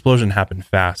 The explosion happened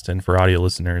fast, and for audio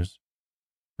listeners,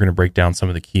 we're going to break down some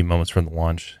of the key moments from the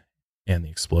launch and the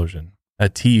explosion.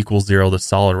 At T equals 0, the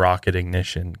solid rocket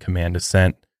ignition command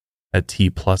descent. At T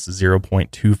plus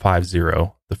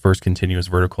 0.250, the first continuous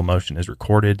vertical motion is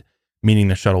recorded, meaning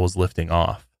the shuttle was lifting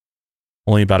off.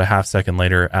 Only about a half second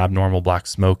later, abnormal black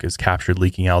smoke is captured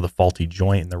leaking out of the faulty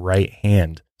joint in the right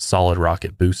hand solid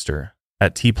rocket booster.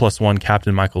 At T plus 1,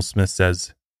 Captain Michael Smith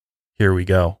says, "Here we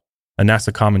go." A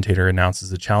NASA commentator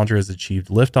announces the Challenger has achieved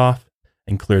liftoff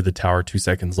and cleared the tower 2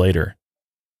 seconds later.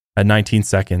 At 19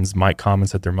 seconds, Mike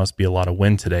comments that there must be a lot of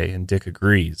wind today, and Dick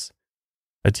agrees.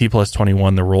 At T plus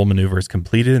 21, the roll maneuver is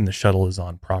completed and the shuttle is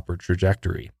on proper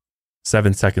trajectory.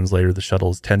 7 seconds later, the shuttle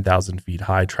is 10,000 feet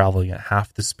high, traveling at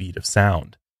half the speed of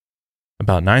sound.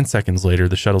 About 9 seconds later,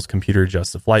 the shuttle's computer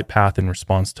adjusts the flight path in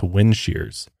response to wind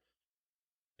shears.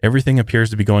 Everything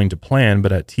appears to be going to plan,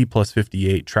 but at T plus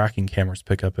 58, tracking cameras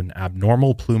pick up an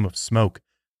abnormal plume of smoke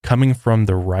coming from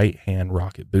the right-hand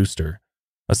rocket booster.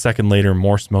 A second later,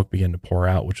 more smoke began to pour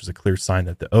out, which was a clear sign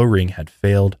that the O-ring had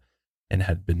failed and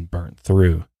had been burnt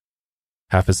through.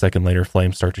 Half a second later,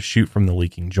 flames start to shoot from the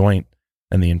leaking joint,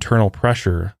 and the internal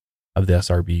pressure of the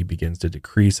SRB begins to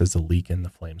decrease as the leak and the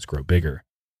flames grow bigger.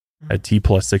 At T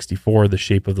plus 64, the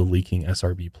shape of the leaking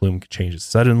SRB plume changes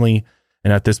suddenly,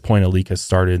 and at this point, a leak has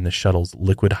started in the shuttle's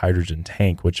liquid hydrogen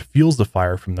tank, which fuels the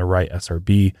fire from the right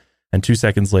SRB, and 2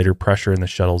 seconds later, pressure in the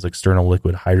shuttle's external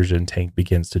liquid hydrogen tank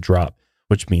begins to drop,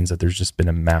 which means that there's just been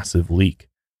a massive leak.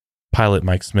 Pilot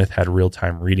Mike Smith had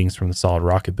real-time readings from the solid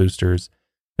rocket boosters.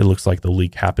 It looks like the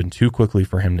leak happened too quickly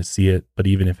for him to see it, but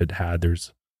even if it had,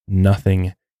 there's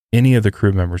nothing any of the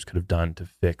crew members could have done to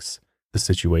fix the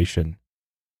situation.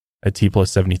 At T plus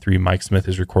 73, Mike Smith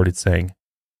is recorded saying,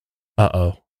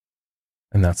 "Uh-oh."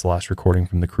 And that's the last recording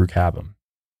from the crew cabin.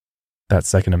 That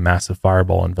second, a massive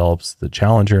fireball envelops the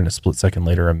Challenger, and a split second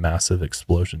later, a massive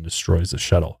explosion destroys the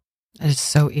shuttle. That is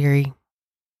so eerie.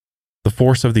 The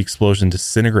force of the explosion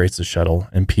disintegrates the shuttle,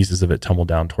 and pieces of it tumble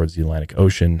down towards the Atlantic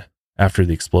Ocean. After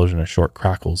the explosion, a short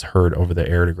crackle is heard over the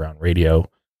air-to-ground radio.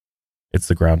 It's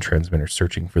the ground transmitter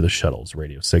searching for the shuttle's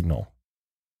radio signal.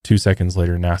 2 seconds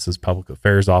later, NASA's public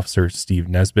affairs officer, Steve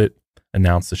Nesbitt,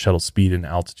 announced the shuttle's speed and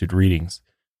altitude readings.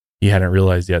 He hadn't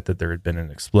realized yet that there had been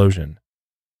an explosion.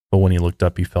 But when he looked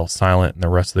up, he fell silent, and the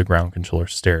rest of the ground controller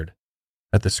stared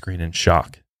at the screen in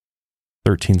shock.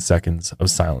 13 seconds of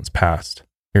silence passed.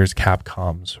 Here's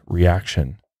Capcom's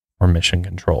reaction or mission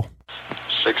control.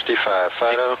 65,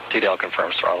 Fido. TDL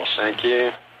confirms throttles. Thank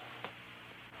you.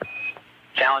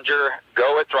 Challenger,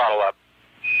 go with throttle up.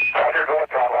 Challenger, go with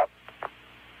throttle up.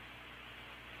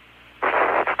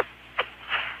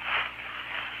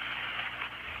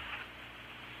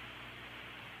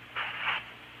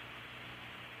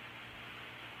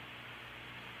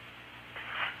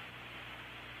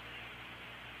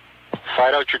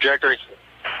 Fido, trajectory.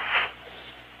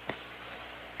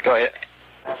 Go ahead.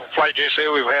 Flight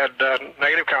GC, we've had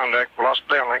negative contact, lost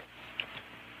downlink.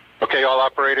 Okay, all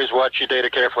operators, watch your data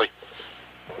carefully.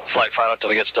 Flight Fido till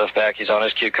we get stuff back. He's on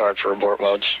his cue card for abort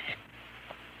modes.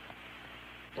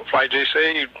 Flight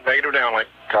GC, negative downlink.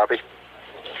 Copy.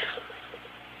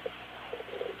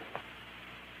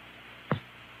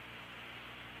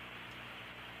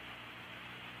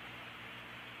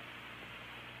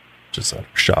 Just out of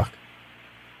shock.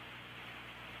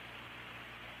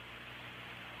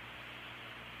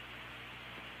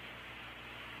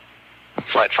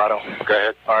 Flight Fido. Go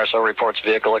ahead. RSO reports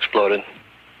vehicle exploded.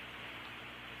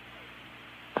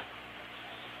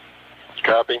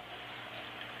 Copy.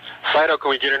 Fido, can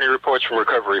we get any reports from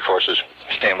recovery forces?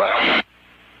 Stand by.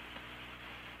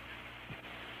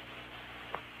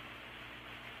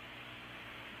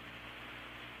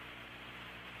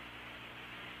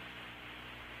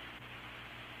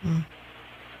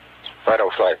 Fido,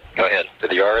 flight. Go ahead. Do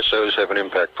the RSOs have an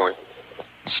impact point?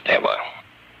 Stand by.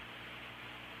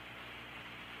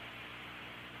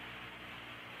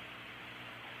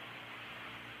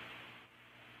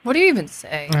 What do you even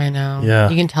say? I know. Yeah.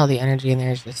 You can tell the energy in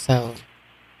there is just so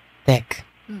thick.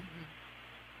 I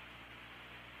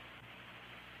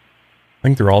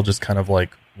think they're all just kind of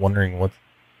like wondering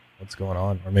what's going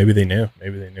on. Or maybe they knew.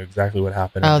 Maybe they knew exactly what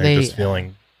happened. Oh, And they're just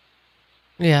feeling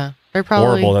Yeah. They're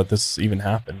probably horrible that this even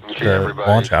happened. Okay, The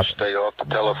everybody, launch happened. stay off the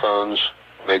telephones.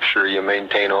 Make sure you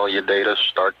maintain all your data.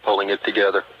 Start pulling it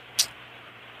together.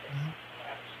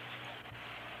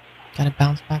 gotta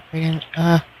bounce back right in.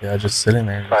 Yeah, just sitting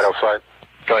there. Fido, flight.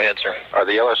 Go ahead, sir. Are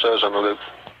the LSOs on the loop?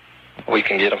 We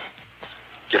can get them.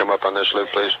 Get them up on this loop,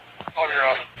 please. Oh, you're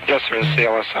off. Yes, sir, it's the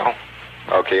LSO.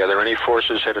 Okay, are there any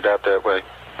forces headed out that way?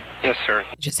 Yes, sir.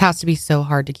 It just has to be so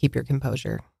hard to keep your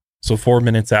composure. So 4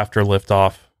 minutes after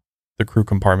liftoff, the crew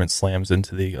compartment slams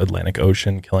into the Atlantic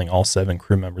Ocean, killing all 7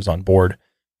 crew members on board.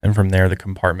 And from there, the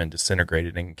compartment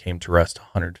disintegrated and came to rest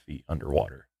 100 feet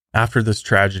underwater. After this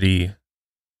tragedy,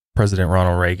 President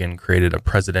Ronald Reagan created a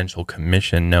presidential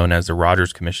commission known as the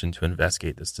Rogers Commission to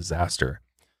investigate this disaster.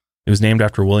 It was named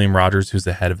after William Rogers, who's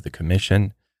the head of the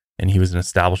commission, and he was an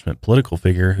establishment political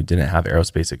figure who didn't have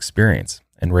aerospace experience,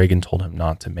 and Reagan told him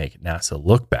not to make NASA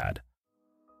look bad.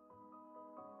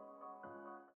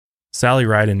 Sally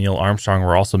Ride and Neil Armstrong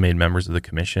were also made members of the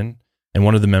commission, and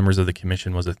one of the members of the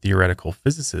commission was a theoretical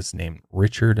physicist named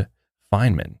Richard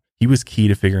Feynman. He was key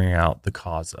to figuring out the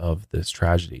cause of this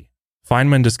tragedy.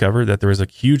 Feynman discovered that there was a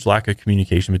huge lack of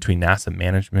communication between NASA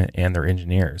management and their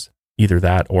engineers. Either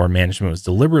that or management was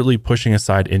deliberately pushing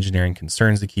aside engineering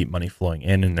concerns to keep money flowing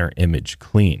in and their image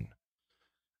clean.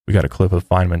 We got a clip of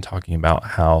Feynman talking about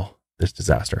how this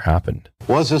disaster happened.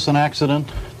 Was this an accident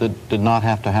that did not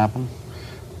have to happen?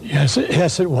 Yes,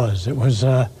 it was. It was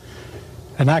an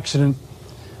accident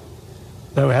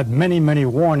that had many, many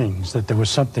warnings that there was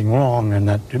something wrong and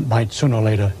that it might sooner or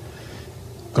later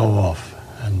go off.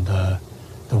 And the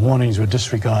warnings were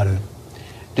disregarded.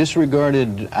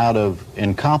 disregarded out of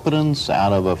incompetence,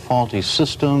 out of a faulty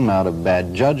system, out of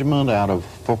bad judgment,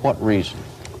 for what reason?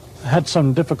 I had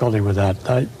some difficulty with that.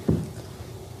 I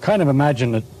kind of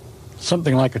imagine it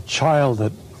something like a child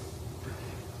that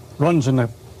runs in the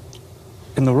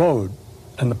road,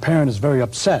 and the parent is very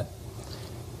upset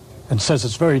and says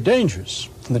it's very dangerous.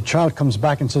 And the child comes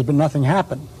back and says, but nothing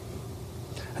happened.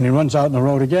 And he runs out in the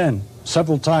road again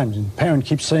several times, and the parent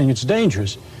keeps saying it's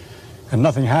dangerous, and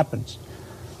nothing happens.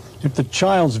 If the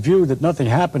child's view that nothing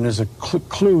happened is a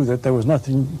clue that there was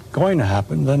nothing going to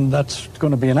happen, then that's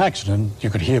going to be an accident. You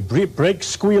could hear brakes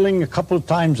squealing a couple of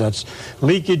times. That's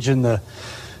leakage and the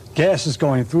gas is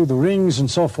going through the rings and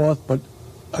so forth. But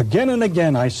again and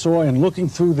again I saw in looking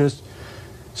through this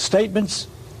statements,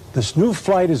 this new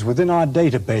flight is within our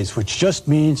database, which just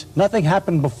means nothing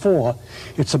happened before.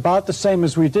 It's about the same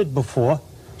as we did before,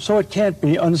 so it can't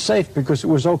be unsafe because it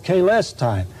was okay last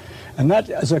time. And that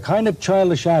is a kind of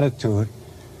childish attitude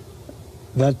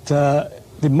that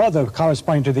the mother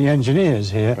corresponding to the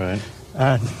engineers here, right,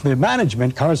 and the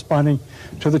management corresponding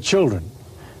to the children.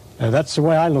 That's the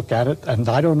way I look at it, and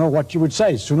I don't know what you would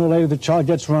say. Sooner or later the child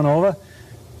gets run over.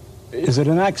 Is it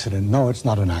an accident? No, it's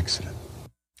not an accident.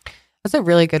 That's a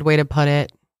really good way to put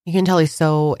it. You can tell he's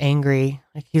so angry.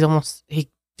 Like he's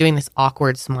doing this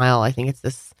awkward smile. I think it's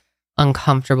this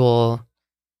uncomfortable.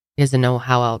 He doesn't know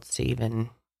how else to even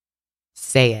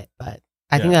say it, but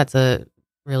I think that's a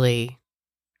really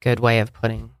good way of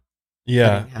putting.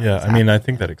 Yeah. I mean, I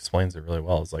think that explains it really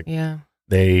well. It's like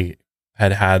they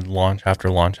had launch after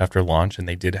launch after launch, and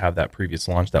they did have that previous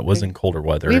launch that was in colder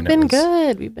weather. We've been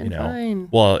good. We've been fine.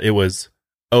 Well, it was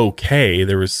okay.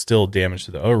 There was still damage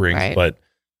to the O-rings, but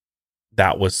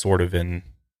that was sort of in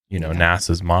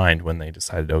NASA's mind when they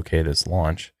decided to okay this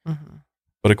launch. Mm-hmm.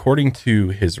 But according to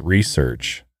his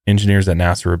research, engineers at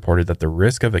NASA reported that the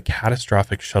risk of a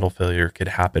catastrophic shuttle failure could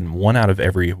happen 1 out of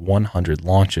every 100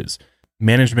 launches.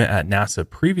 Management at NASA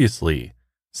previously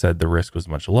said the risk was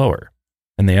much lower,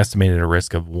 and they estimated a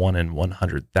risk of 1 in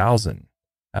 100,000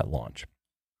 at launch.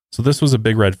 So this was a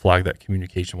big red flag that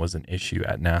communication was an issue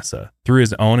at NASA. Through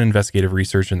his own investigative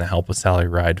research and the help of Sally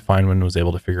Ride, Feynman was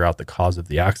able to figure out the cause of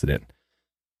the accident.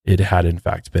 It had in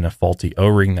fact been a faulty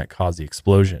O-ring that caused the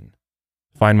explosion.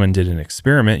 Feynman did an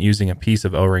experiment using a piece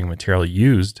of O-ring material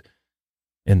used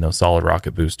in those solid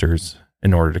rocket boosters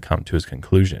in order to come to his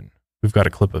conclusion. We've got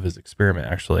a clip of his experiment,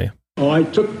 actually. Oh, I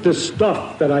took the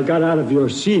stuff that I got out of your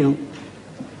seal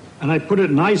and I put it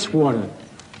in ice water.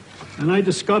 And I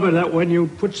discovered that when you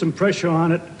put some pressure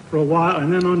on it for a while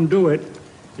and then undo it,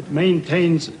 it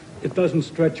maintains, it doesn't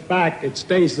stretch back, it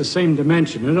stays the same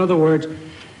dimension. In other words,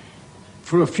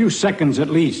 for a few seconds at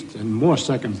least, and more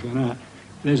seconds than that,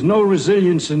 there's no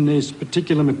resilience in this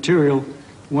particular material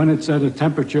when it's at a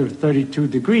temperature of 32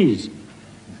 degrees.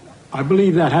 I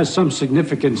believe that has some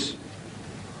significance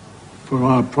for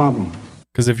our problem.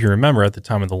 Because if you remember, at the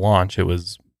time of the launch, it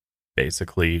was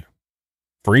basically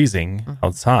freezing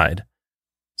outside.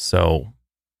 So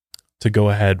to go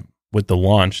ahead with the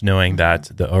launch, knowing that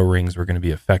the O-rings were going to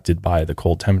be affected by the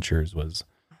cold temperatures was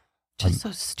just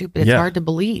so stupid. It's hard to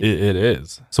believe. It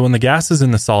is. So when the gases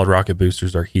in the solid rocket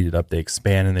boosters are heated up, they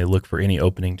expand and they look for any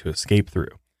opening to escape through.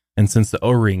 And since the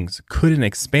O-rings couldn't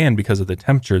expand because of the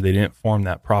temperature, they didn't form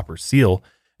that proper seal,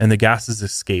 and the gases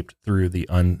escaped through the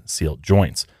unsealed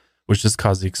joints, which just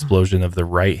caused the explosion of the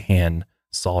right-hand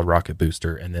solid rocket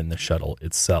booster and then the shuttle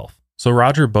itself. So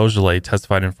Roger Boisjoly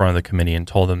testified in front of the committee and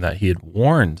told them that he had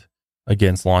warned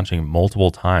against launching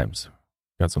multiple times.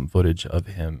 Got some footage of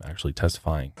him actually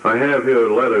testifying. I have here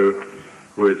a letter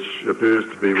which appears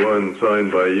to be one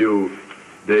signed by you,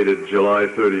 dated July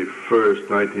 31st,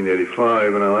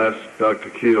 1985, and I'll ask Dr.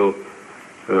 Keel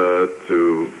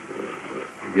to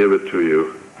give it to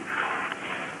you.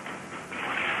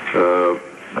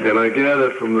 And I gather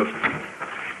from the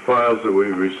files that we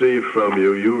received from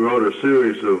you, you wrote a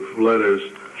series of letters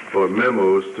or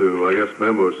memos to, I guess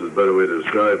memos is a better way to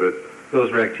describe it.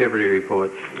 Those are activity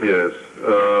reports. Yes.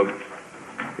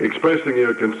 Expressing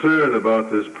your concern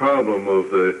about this problem of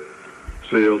the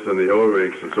seals and the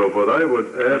O-rings and so forth. I would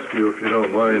ask you, if you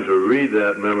don't mind, to read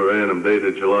that memorandum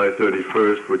dated July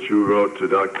 31st, which you wrote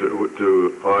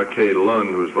to R.K. Lund,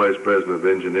 who's Vice President of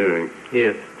Engineering.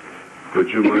 Yes. Would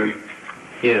you mind?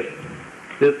 Yes.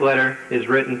 This letter is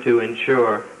written to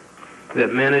ensure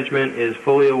that management is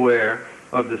fully aware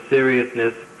of the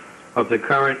seriousness of the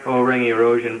current O-ring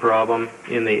erosion problem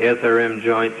in the SRM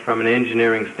joints from an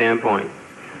engineering standpoint.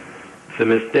 The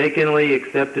mistakenly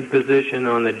accepted position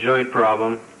on the joint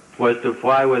problem was to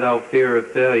fly without fear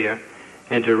of failure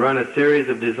and to run a series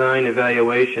of design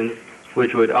evaluations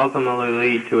which would ultimately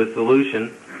lead to a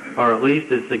solution or at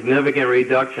least a significant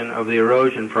reduction of the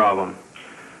erosion problem.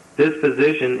 This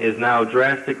position is now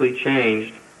drastically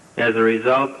changed as a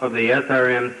result of the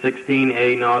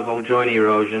SRM-16A nozzle joint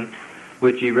erosion,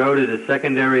 which eroded a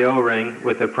secondary O-ring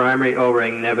with the primary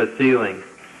O-ring never sealing.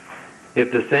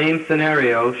 If the same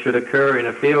scenario should occur in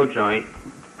a field joint,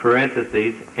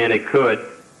 parentheses, and it could,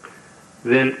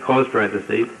 then close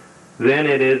parentheses, then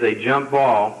it is a jump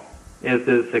ball as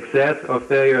to the success or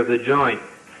failure of the joint,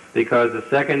 because the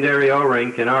secondary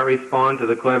O-ring cannot respond to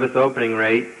the clevis opening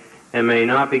rate and may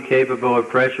not be capable of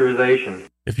pressurization.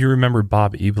 If you remember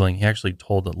Bob Ebling, he actually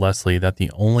told Leslie that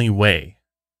the only way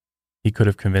he could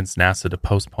have convinced NASA to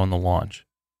postpone the launch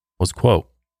was, quote,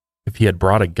 if he had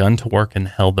brought a gun to work and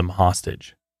held them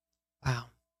hostage. Wow.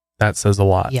 That says a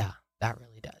lot. Yeah, that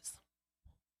really does.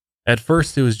 At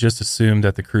first, it was just assumed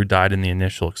that the crew died in the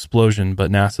initial explosion, but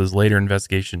NASA's later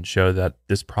investigation showed that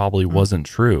this probably wasn't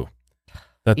true,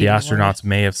 that the astronauts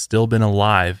may have still been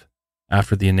alive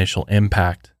after the initial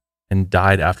impact and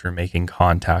died after making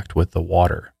contact with the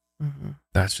water. Mm-hmm.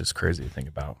 That's just crazy to think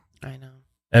about. I know.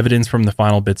 Evidence from the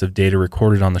final bits of data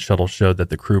recorded on the shuttle showed that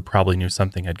the crew probably knew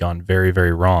something had gone very,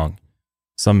 very wrong.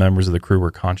 Some members of the crew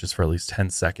were conscious for at least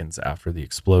 10 seconds after the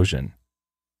explosion.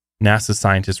 NASA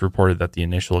scientists reported that the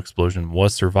initial explosion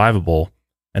was survivable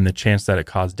and the chance that it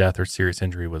caused death or serious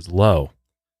injury was low.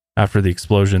 After the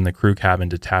explosion, the crew cabin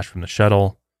detached from the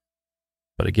shuttle.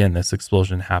 But again, this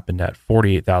explosion happened at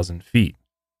 48,000 feet.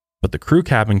 But the crew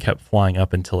cabin kept flying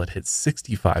up until it hit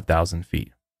 65,000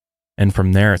 feet. And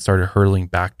from there, it started hurtling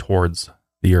back towards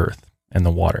the Earth and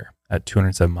the water at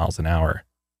 207 miles an hour.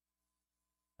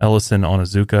 Ellison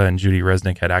Onizuka and Judy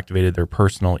Resnick had activated their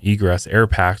personal egress air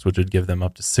packs, which would give them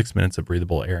up to 6 minutes of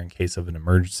breathable air in case of an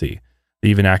emergency. They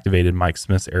even activated Mike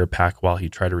Smith's air pack while he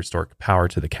tried to restore power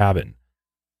to the cabin.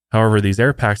 However, these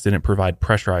air packs didn't provide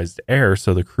pressurized air,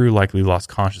 so the crew likely lost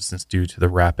consciousness due to the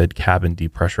rapid cabin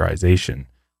depressurization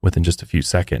within just a few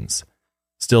seconds.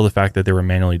 Still, the fact that they were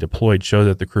manually deployed showed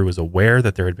that the crew was aware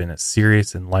that there had been a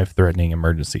serious and life-threatening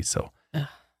emergency. So,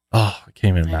 I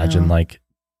can't even imagine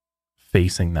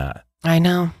facing that. I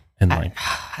know. And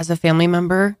as a family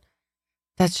member,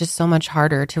 that's just so much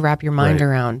harder to wrap your mind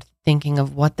around, thinking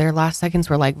of what their last seconds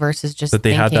were like versus just that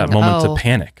they thinking, had that moment to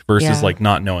panic versus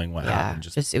not knowing what yeah, happened.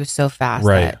 Just it was so fast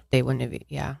that they wouldn't have.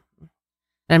 Yeah, and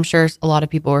I'm sure a lot of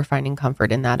people were finding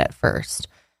comfort in that at first.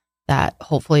 That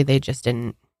hopefully they just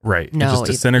didn't. Right. It just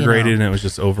disintegrated and it was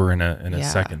just over in a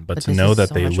second. But to know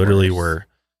that they literally were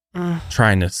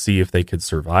trying to see if they could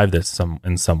survive this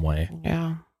in some way.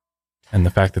 Yeah. And the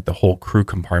fact that the whole crew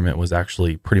compartment was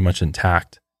actually pretty much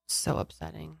intact. So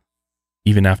upsetting.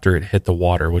 Even after it hit the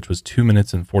water, which was 2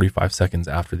 minutes and 45 seconds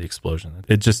after the explosion.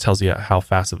 It just tells you how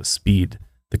fast of a speed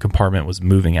the compartment was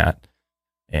moving at.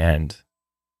 And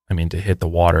I mean, to hit the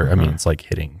water, I mean, it's like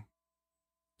hitting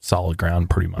solid ground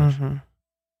pretty much. Mm-hmm.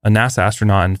 A NASA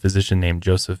astronaut and physician named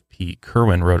Joseph P.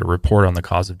 Kerwin wrote a report on the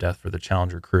cause of death for the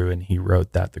Challenger crew, and he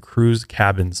wrote that the crew's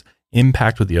cabin's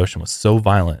impact with the ocean was so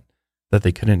violent that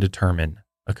they couldn't determine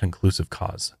a conclusive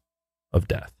cause of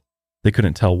death. They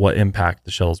couldn't tell what impact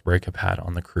the shuttle's breakup had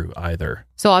on the crew either.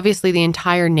 So obviously the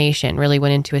entire nation really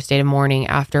went into a state of mourning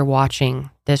after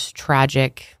watching this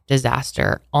tragic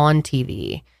disaster on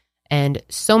TV. And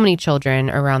so many children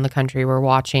around the country were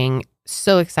watching,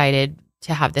 so excited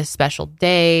to have this special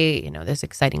day, this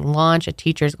exciting launch, a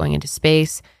teacher's going into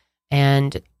space,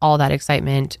 and all that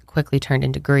excitement quickly turned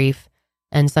into grief.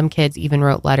 And some kids even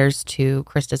wrote letters to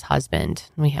Krista's husband.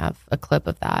 We have a clip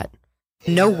of that.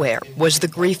 Nowhere was the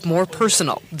grief more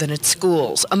personal than at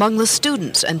schools, among the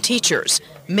students and teachers,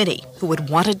 many who had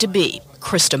wanted to be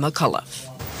Krista McAuliffe.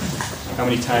 How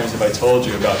many times have I told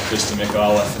you about Krista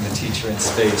McAuliffe and the teacher in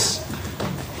space?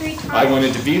 I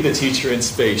wanted to be the teacher in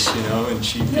space, and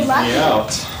she beat me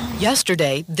out.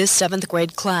 Yesterday, this 7th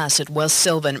grade class at West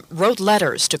Sylvan wrote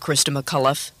letters to Krista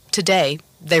McAuliffe. Today,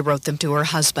 they wrote them to her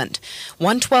husband.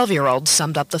 One 12-year-old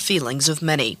summed up the feelings of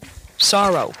many.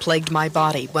 Sorrow plagued my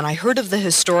body when I heard of the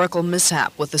historical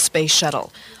mishap with the space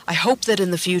shuttle. I hope that in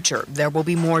the future there will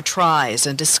be more tries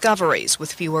and discoveries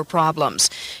with fewer problems.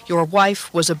 Your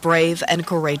wife was a brave and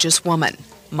courageous woman.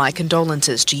 My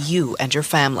condolences to you and your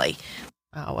family.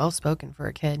 Wow, well spoken for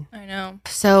a kid. I know.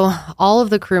 So all of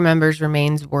the crew members'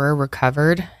 remains were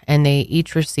recovered, and they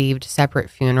each received separate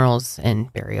funerals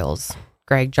and burials.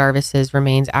 Greg Jarvis's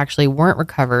remains actually weren't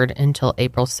recovered until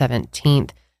April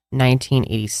 17th,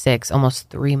 1986, almost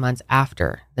 3 months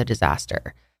after the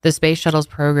disaster. The Space Shuttle's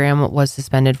program was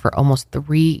suspended for almost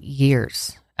 3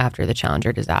 years after the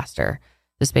Challenger disaster.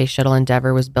 The Space Shuttle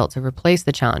Endeavour was built to replace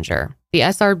the Challenger. The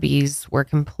SRBs were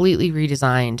completely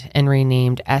redesigned and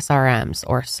renamed SRMs,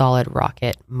 or Solid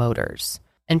Rocket Motors.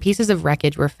 And pieces of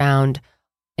wreckage were found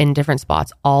in different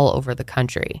spots all over the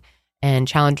country. And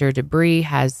Challenger debris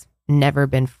has never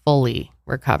been fully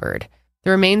recovered.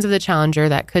 The remains of the Challenger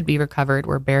that could be recovered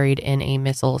were buried in a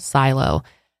missile silo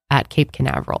at Cape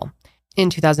Canaveral. In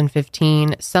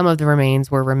 2015, some of the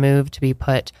remains were removed to be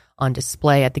put on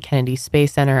display at the Kennedy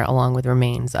Space Center, along with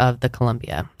remains of the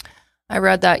Columbia. I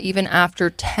read that even after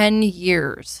 10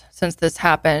 years since this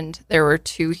happened, there were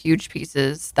 2 huge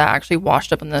pieces that actually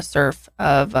washed up in the surf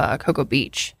of Cocoa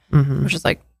Beach, which is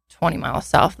like 20 miles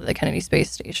south of the Kennedy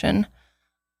Space Station,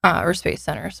 or Space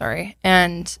Center, sorry.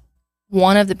 And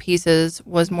one of the pieces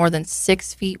was more than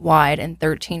 6 feet wide and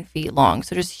 13 feet long,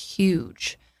 so just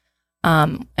huge.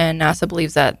 And NASA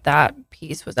believes that that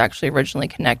piece was actually originally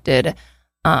connected,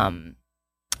 and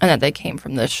that they came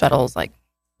from the shuttle's like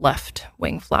left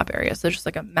wing flap area. So just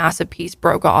like a massive piece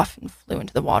broke off and flew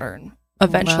into the water and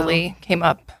eventually came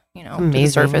up, to the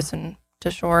surface and to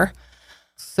shore.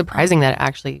 Surprising that it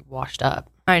actually washed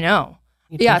up. I know.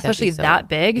 Yeah, especially that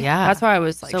big. Yeah. That's why I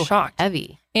was like shocked.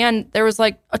 Heavy. And there was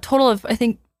like a total of, I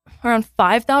think, around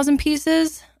 5,000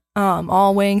 pieces,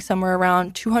 all weighing somewhere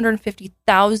around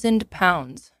 250,000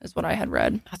 pounds is what I had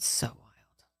read. That's so wild.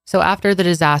 So after the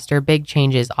disaster, big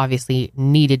changes obviously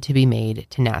needed to be made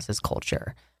to NASA's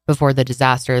culture. Before the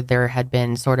disaster, there had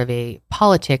been sort of a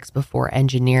politics before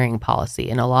engineering policy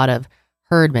and a lot of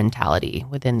herd mentality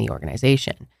within the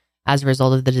organization. As a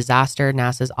result of the disaster,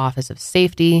 NASA's Office of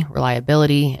Safety,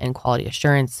 Reliability, and Quality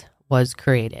Assurance was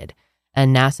created,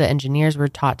 and NASA engineers were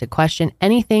taught to question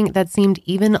anything that seemed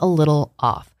even a little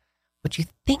off. But you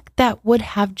think that would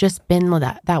have just been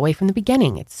that way from the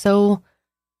beginning. It's so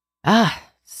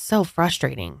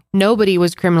frustrating. Nobody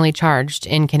was criminally charged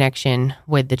in connection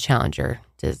with the Challenger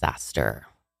disaster.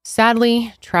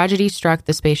 Sadly, tragedy struck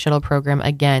the Space Shuttle program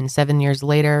again 7 years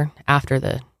later after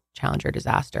the Challenger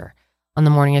disaster. On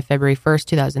the morning of February 1st,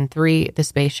 2003, the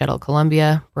Space Shuttle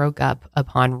Columbia broke up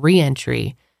upon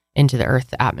re-entry into the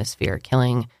Earth's atmosphere,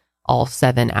 killing all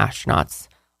 7 astronauts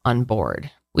on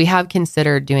board. We have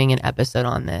considered doing an episode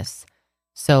on this,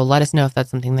 so let us know if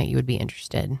that's something that you would be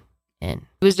interested in.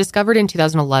 It was discovered in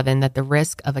 2011 that the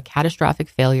risk of a catastrophic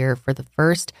failure for the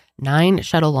first 9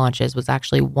 shuttle launches was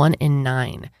actually 1 in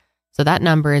 9. So that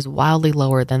number is wildly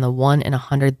lower than the 1 in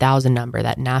 100,000 number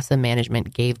that NASA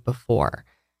management gave before.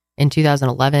 In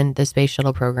 2011, the Space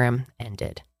Shuttle program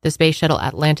ended. The Space Shuttle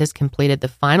Atlantis completed the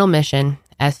final mission,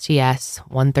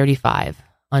 STS-135,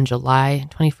 on July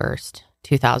 21st,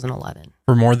 2011.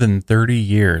 For more than 30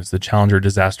 years, the Challenger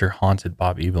disaster haunted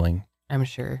Bob Ebeling. I'm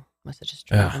sure. Must have just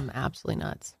driven him absolutely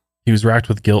nuts. He was racked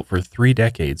with guilt for 3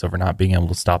 decades over not being able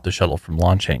to stop the shuttle from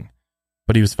launching.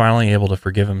 But he was finally able to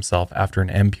forgive himself after an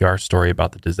NPR story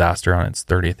about the disaster on its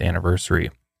 30th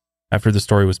anniversary. After the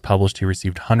story was published, he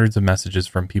received hundreds of messages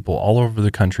from people all over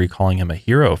the country calling him a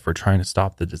hero for trying to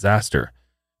stop the disaster.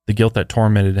 The guilt that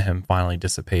tormented him finally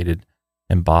dissipated,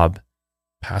 and Bob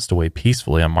passed away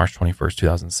peacefully on March 21st,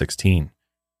 2016.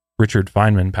 Richard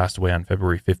Feynman passed away on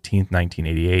February 15th,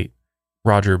 1988.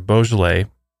 Roger Boisjoly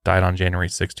died on January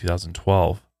 6,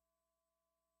 2012.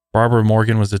 Barbara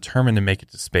Morgan was determined to make it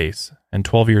to space, and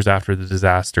 12 years after the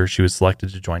disaster, she was selected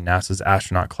to join NASA's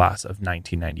astronaut class of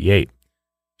 1998.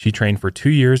 She trained for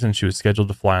 2 years, and she was scheduled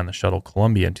to fly on the shuttle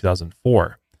Columbia in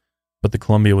 2004, but the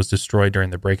Columbia was destroyed during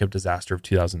the breakup disaster of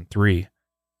 2003.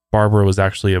 Barbara was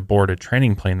actually aboard a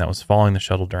training plane that was following the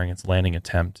shuttle during its landing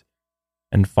attempt,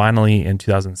 and finally, in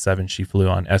 2007, she flew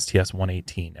on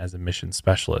STS-118 as a mission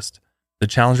specialist. The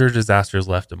Challenger disasters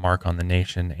left a mark on the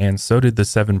nation, and so did the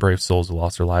 7 brave souls who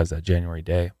lost their lives that January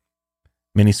day.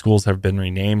 Many schools have been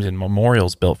renamed and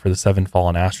memorials built for the 7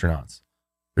 fallen astronauts.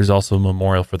 There's also a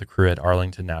memorial for the crew at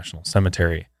Arlington National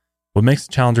Cemetery. What makes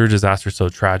the Challenger disaster so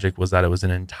tragic was that it was an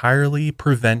entirely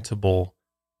preventable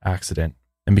accident,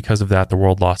 and because of that, the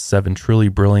world lost 7 truly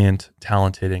brilliant,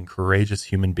 talented, and courageous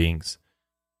human beings,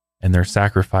 and their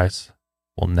sacrifice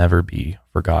will never be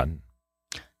forgotten.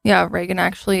 Yeah, Reagan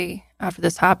actually, after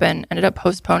this happened, ended up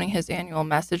postponing his annual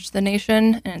message to the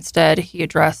nation, and instead he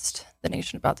addressed the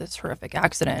nation about this horrific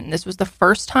accident. And this was the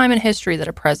first time in history that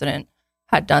a president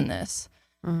had done this.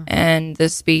 And the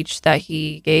speech that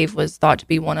he gave was thought to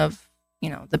be one of,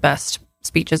 the best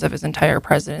speeches of his entire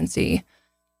presidency.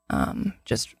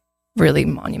 Just really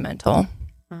monumental.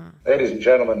 Ladies and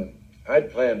gentlemen,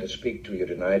 I'd planned to speak to you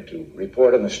tonight to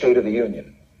report on the State of the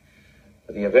Union.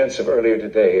 But the events of earlier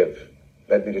today have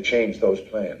led me to change those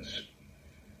plans.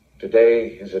 Today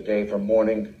is a day for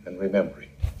mourning and remembering.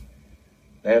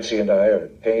 Nancy and I are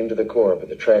pained to the core by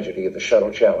the tragedy of the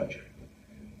Shuttle Challenger.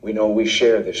 We know we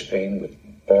share this pain with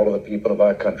all of the people of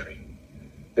our country.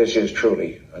 This is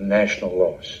truly a national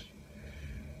loss.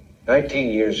 19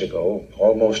 years ago,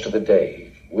 almost to the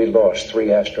day, we lost 3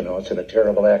 astronauts in a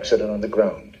terrible accident on the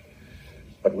ground.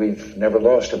 But we've never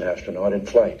lost an astronaut in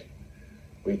flight.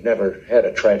 We've never had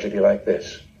a tragedy like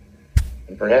this.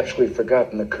 And perhaps we've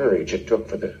forgotten the courage it took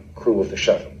for the crew of the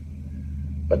shuttle.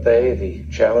 But they, the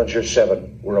Challenger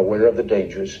 7, were aware of the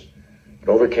dangers,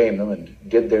 but overcame them and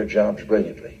did their jobs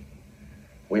brilliantly.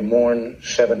 We mourn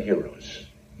 7 heroes: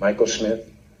 Michael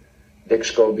Smith, Dick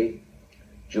Scobie,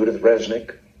 Judith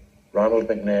Resnick, Ronald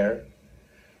McNair,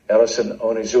 Ellison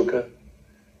Onizuka,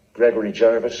 Gregory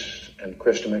Jarvis, and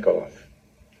Krista McAuliffe.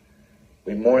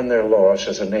 We mourn their loss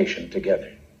as a nation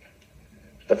together.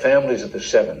 The families of the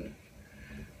 7,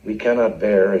 we cannot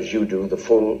bear, as you do, the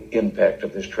full impact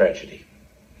of this tragedy.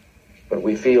 But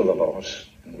we feel the loss,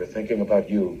 and we're thinking about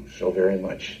you so very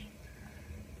much.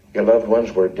 Your loved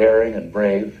ones were daring and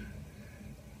brave,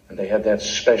 and they had that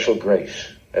special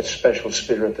grace, that special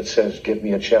spirit that says, give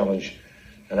me a challenge,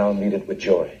 and I'll meet it with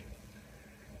joy.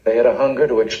 They had a hunger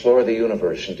to explore the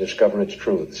universe and discover its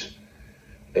truths.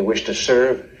 They wished to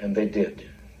serve, and they did.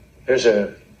 There's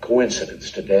a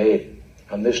coincidence today.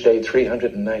 On this day,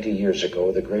 390 years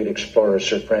ago, the great explorer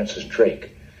Sir Francis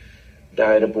Drake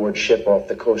died aboard ship off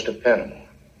the coast of Panama.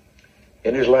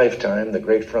 In his lifetime, the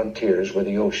great frontiers were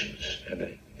the oceans, and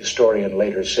a historian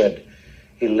later said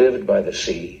he lived by the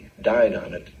sea, died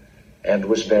on it, and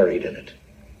was buried in it.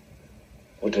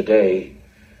 Well, today,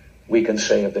 we can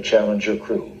say of the Challenger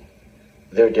crew,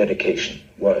 their dedication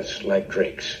was, like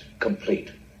Drake's, complete.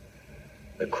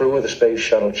 The crew of the Space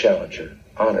Shuttle Challenger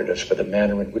honored us for the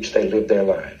manner in which they lived their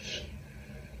lives.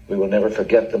 We will never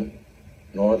forget them,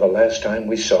 nor the last time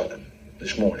we saw them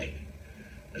this morning,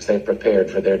 as they prepared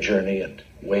for their journey and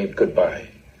waved goodbye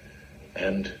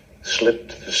and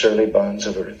slipped the surly bonds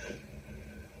of earth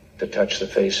to touch the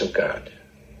face of God.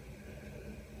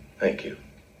 Thank you.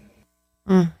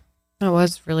 That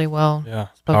was really well spoken.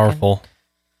 Powerful.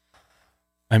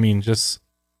 I mean, just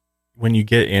when you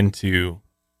get into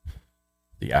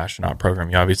the astronaut program,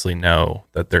 you obviously know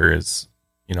that there is,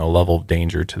 a level of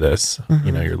danger to this.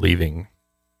 Mm-hmm. You're leaving,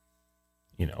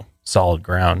 solid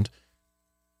ground.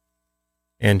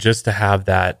 And just to have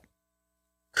that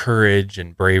courage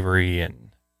and bravery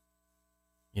and,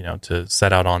 to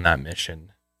set out on that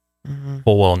mission,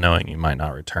 full well knowing you might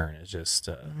not return, is just,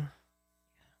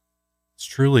 it's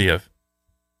truly a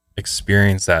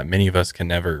experience that many of us can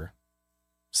never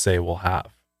say we'll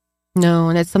have. No,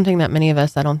 and it's something that many of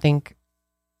us, I don't think,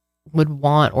 would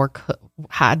want or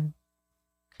had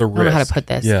the risk. I don't know how to put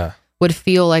this. Yeah. Would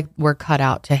feel like we're cut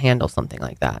out to handle something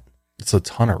like that. It's a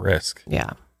ton of risk.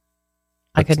 Yeah.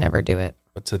 I could never do it.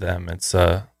 But to them, it's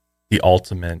the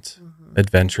ultimate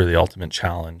adventure, the ultimate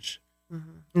challenge.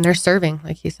 And they're serving,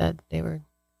 like you said. They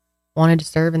wanted to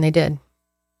serve, and they did.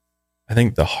 I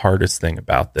think the hardest thing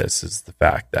about this is the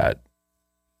fact that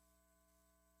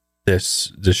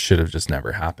this should have just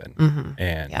never happened.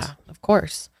 And yeah, of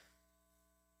course.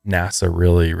 NASA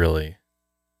really, really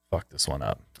fucked this one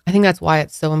up. I think that's why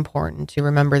it's so important to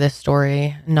remember this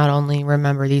story. Not only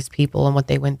remember these people and what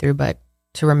they went through, but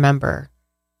to remember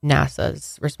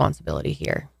NASA's responsibility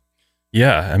here.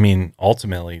 Yeah. I mean,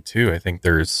 ultimately, too, I think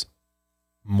there's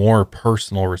more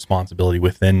personal responsibility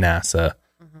within NASA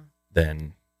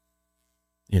than,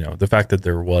 the fact that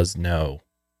there was no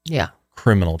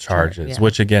criminal charges,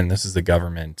 which, again, this is the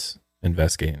government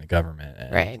investigating the government.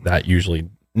 And that usually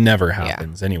never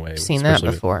happens anyway. I've seen that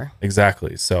before.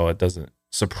 Exactly. So it doesn't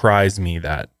surprise me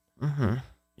that,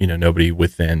 nobody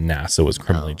within NASA was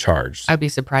criminally charged. I'd be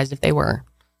surprised if they were.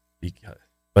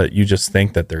 But you just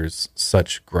think that there's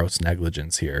such gross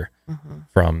negligence here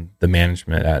from the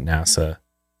management at NASA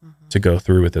to go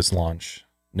through with this launch,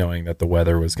 knowing that the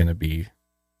weather was going to be,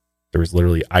 there was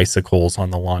literally icicles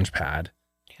on the launch pad.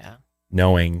 Yeah.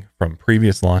 Knowing from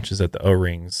previous launches at the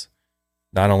O-rings,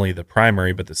 not only the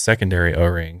primary, but the secondary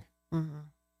O-ring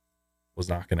was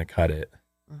not going to cut it.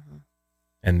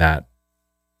 And that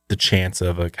the chance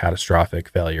of a catastrophic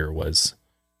failure was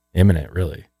imminent,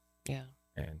 really. Yeah.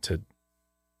 And to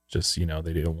just, they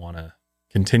didn't want to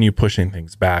continue pushing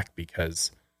things back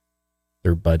because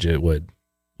their budget would,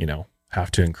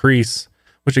 have to increase,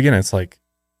 which again, it's like,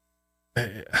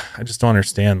 I just don't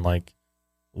understand, like,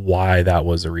 why that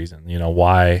was a reason,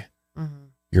 why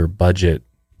your budget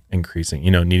increasing,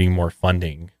 needing more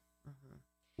funding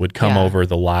would come over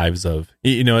the lives of,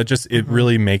 it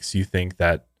really makes you think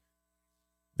that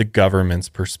the government's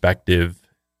perspective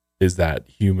is that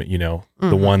human,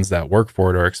 the ones that work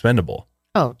for it are expendable.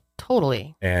 Oh,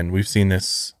 totally. And we've seen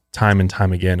this time and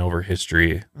time again over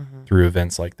history through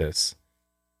events like this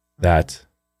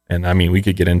and I mean, we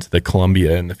could get into the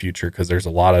Columbia in the future because there's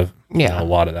a lot of, a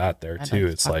lot of that there too.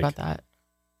 It's like, about that.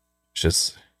 It's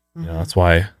just, you know, that's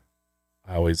why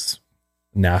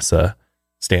NASA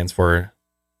stands for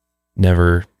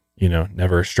never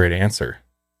a straight answer,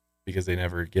 because they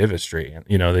never give a straight,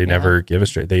 never give a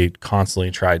straight. They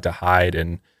constantly tried to hide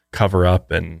and cover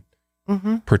up and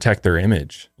protect their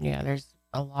image. Yeah, there's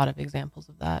a lot of examples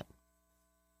of that.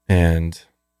 And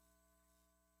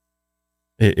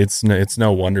it's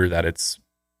no wonder that it's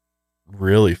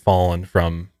really fallen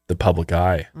from the public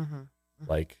eye.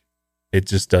 Like, it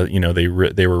just does, they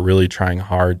were really trying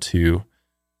hard to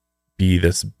be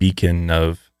this beacon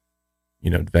of,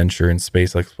 adventure and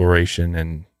space exploration.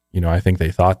 And, I think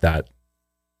they thought that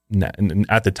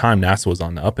at the time NASA was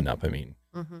on the up and up. I mean,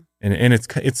 and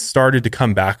it's started to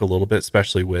come back a little bit,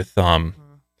 especially with, some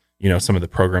of the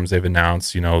programs they've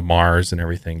announced, Mars and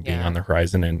everything being on the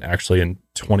horizon. And actually in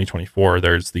 2024,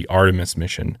 there's the Artemis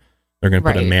mission. They're going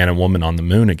to put a man and woman on the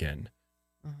moon again.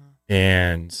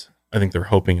 And I think they're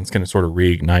hoping it's going to sort of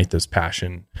reignite this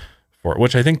passion for it,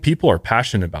 which I think people are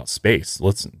passionate about space.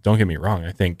 Don't get me wrong.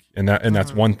 I think, and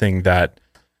that's one thing that,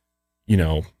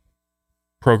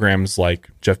 programs like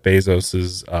Jeff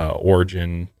Bezos's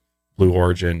Origin, Blue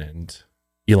Origin, and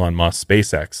Elon Musk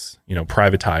SpaceX,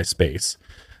 privatized space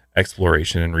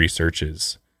exploration and research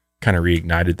is kind of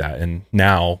reignited that. And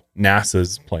now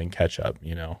NASA's playing catch up,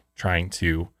 trying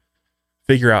to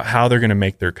figure out how they're going to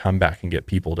make their comeback and get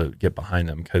people to get behind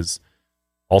them, because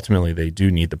ultimately they do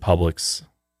need the public's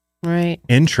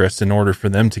interest in order for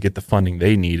them to get the funding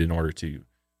they need in order to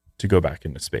go back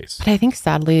into space. But I think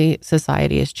sadly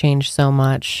society has changed so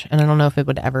much, and I don't know if it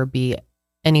would ever be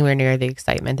anywhere near the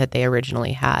excitement that they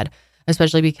originally had,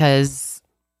 especially because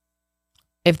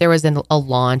if there was a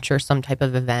launch or some type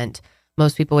of event,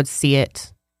 most people would see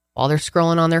it while they're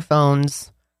scrolling on their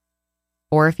phones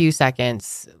for a few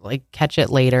seconds, like catch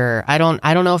it later. I don't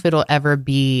know if it'll ever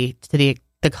be to the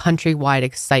countrywide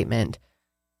excitement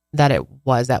that it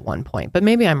was at one point, but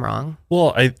maybe I'm wrong.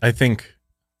 Well, I think,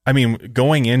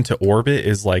 going into orbit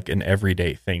is like an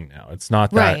everyday thing now. It's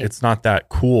not that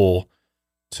cool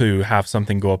to have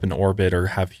something go up in orbit or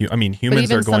have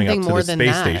humans are going up to the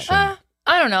space station.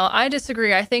 I don't know. I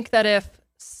disagree. I think that if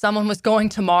someone was going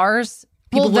to Mars,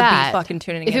 people would be fucking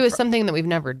tuning in. If it was something that we've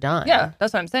never done. Yeah,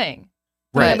 that's what I'm saying.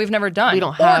 Right. That we've never done. We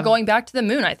don't have... Or going back to the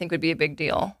moon, I think would be a big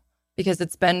deal, because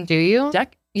it's been... Do you?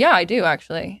 Yeah, I do,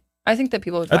 actually. I think that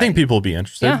people would... I think people would be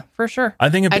interested. Yeah, for sure. I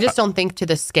just don't think to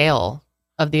the scale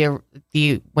of the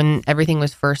when everything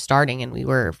was first starting and we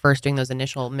were first doing those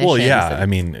initial missions. Well, yeah,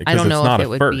 I don't know if it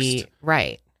would be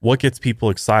right. What gets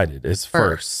people excited is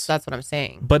first. That's what I'm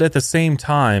saying. But at the same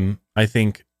time, I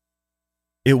think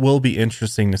it will be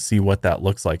interesting to see what that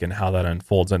looks like and how that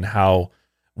unfolds, and how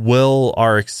will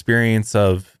our experience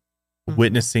of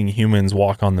witnessing humans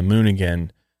walk on the moon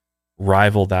again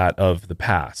rival that of the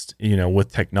past,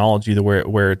 with technology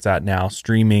where it's at now,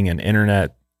 streaming and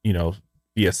internet,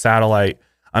 via satellite.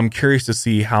 I'm curious to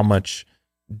see how much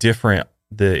different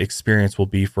the experience will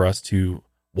be for us to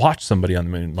watch somebody on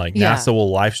the moon. Like NASA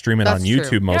will live stream it on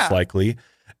YouTube most likely.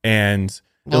 And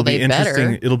it'll be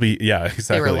interesting. It'll be,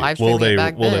 exactly. Will they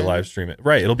live stream it?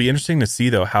 Right. It'll be interesting to see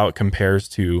though, how it compares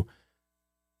to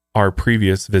our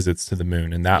previous visits to the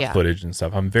moon and that footage and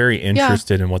stuff. I'm very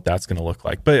interested in what that's going to look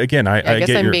like. But again, I guess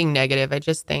get I'm being negative. I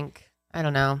just think, I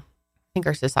don't know. I think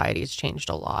our society has changed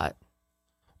a lot.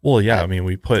 Well, yeah.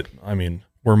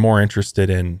 We're more interested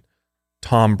in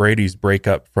Tom Brady's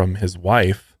breakup from his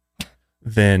wife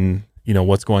than,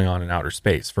 what's going on in outer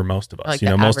space for most of us.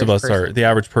 Like most of us are, the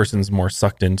average person's more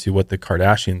sucked into what the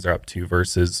Kardashians are up to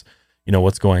versus,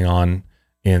 what's going on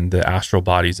in the astral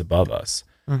bodies above us.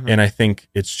 And I think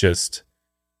it's just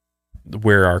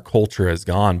where our culture has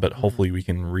gone, but hopefully we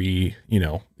can get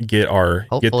the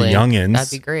youngins,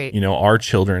 that'd be great. Our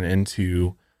children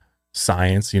into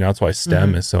science. That's why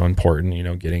STEM is so important,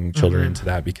 getting children into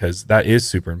that, because that is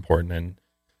super important. And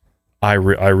I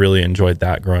really enjoyed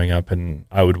that growing up, and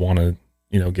I would want to,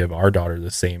 give our daughter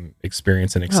the same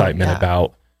experience and excitement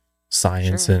about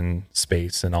science and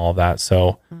space and all of that.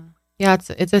 So yeah,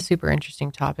 it's a super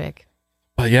interesting topic.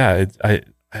 But yeah,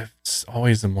 I've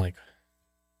always am like,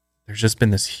 there's just been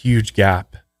this huge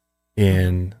gap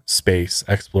in space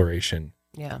exploration.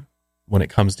 Yeah. When it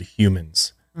comes to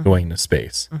humans going to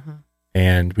space.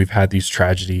 And we've had these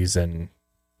tragedies, and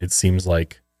it seems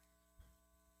like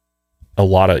a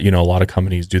lot of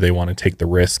companies, do they want to take the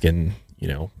risk in,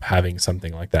 having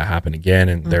something like that happen again?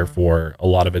 And therefore a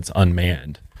lot of it's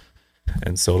unmanned.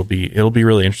 And so it'll be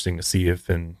really interesting to see if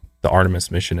in the Artemis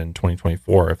mission in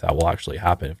 2024, if that will actually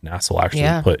happen, if NASA will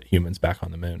actually put humans back on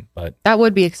the moon. But that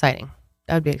would be exciting.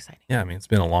 Yeah. It's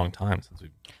been a long time since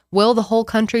will the whole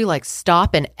country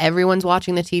stop and everyone's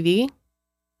watching the TV?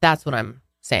 That's what I'm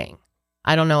saying.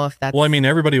 I don't know if that's. Well, I mean,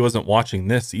 everybody wasn't watching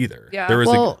this either. Yeah. There was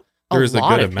a lot good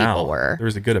of people amount. were. There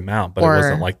was a good amount, but it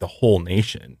wasn't like the whole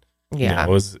nation. Yeah. You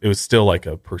know, it was still like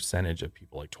a percentage of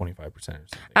people, like 25% or something.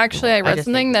 Actually, I read just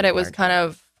something think that it's it was kind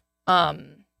of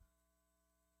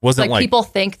Wasn't like people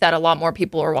think that a lot more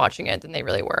people were watching it than they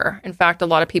really were. In fact, a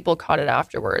lot of people caught it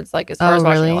afterwards. Like as far as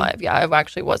watching it live, yeah, it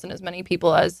actually wasn't as many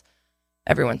people as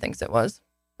everyone thinks it was.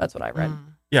 That's what I read.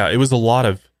 Yeah, it was a lot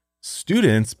of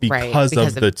students because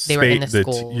of the they were in the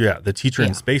school. the teacher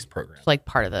in space program. It's like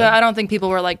part of the. But I don't think people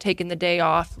were like taking the day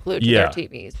off glued to Yeah. their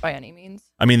TVs by any means.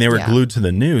 I mean, they were glued to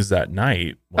the news that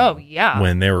night. Oh, yeah.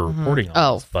 when they were reporting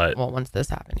on this, but well, once this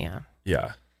happened,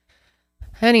 yeah.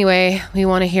 Anyway, we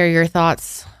want to hear your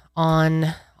thoughts on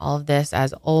all of this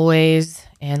as always,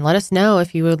 and let us know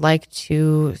if you would like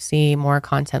to see more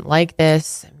content like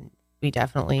this. We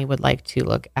definitely would like to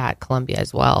look at Columbia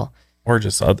as well. Or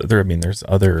just other. I mean, there's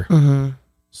other Mhm.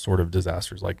 sort of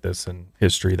disasters like this in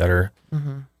history that are, I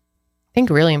think,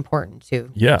 really important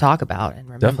to talk about and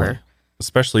remember. definitely,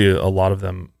 especially a lot of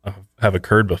them have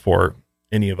occurred before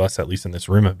any of us, at least in this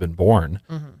room, have been born.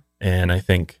 And I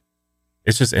think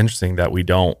it's just interesting that we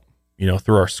don't,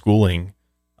 through our schooling.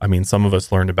 I mean, some of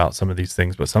us learned about some of these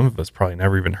things, but some of us probably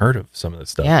never even heard of some of this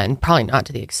stuff. Yeah, and probably not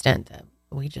to the extent that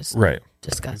we just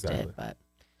discussed it.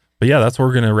 But yeah, that's where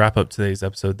we're going to wrap up today's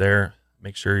episode there.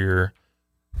 Make sure you're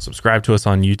subscribed to us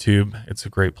on YouTube. It's a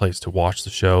great place to watch the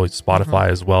show. It's Spotify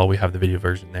as well. We have the video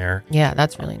version there. Yeah,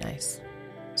 that's really nice.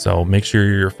 So make sure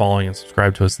you're following and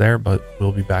subscribed to us there, but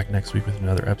we'll be back next week with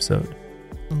another episode.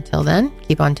 Until then,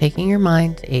 keep on taking your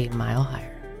mind a mile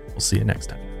higher. We'll see you next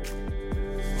time.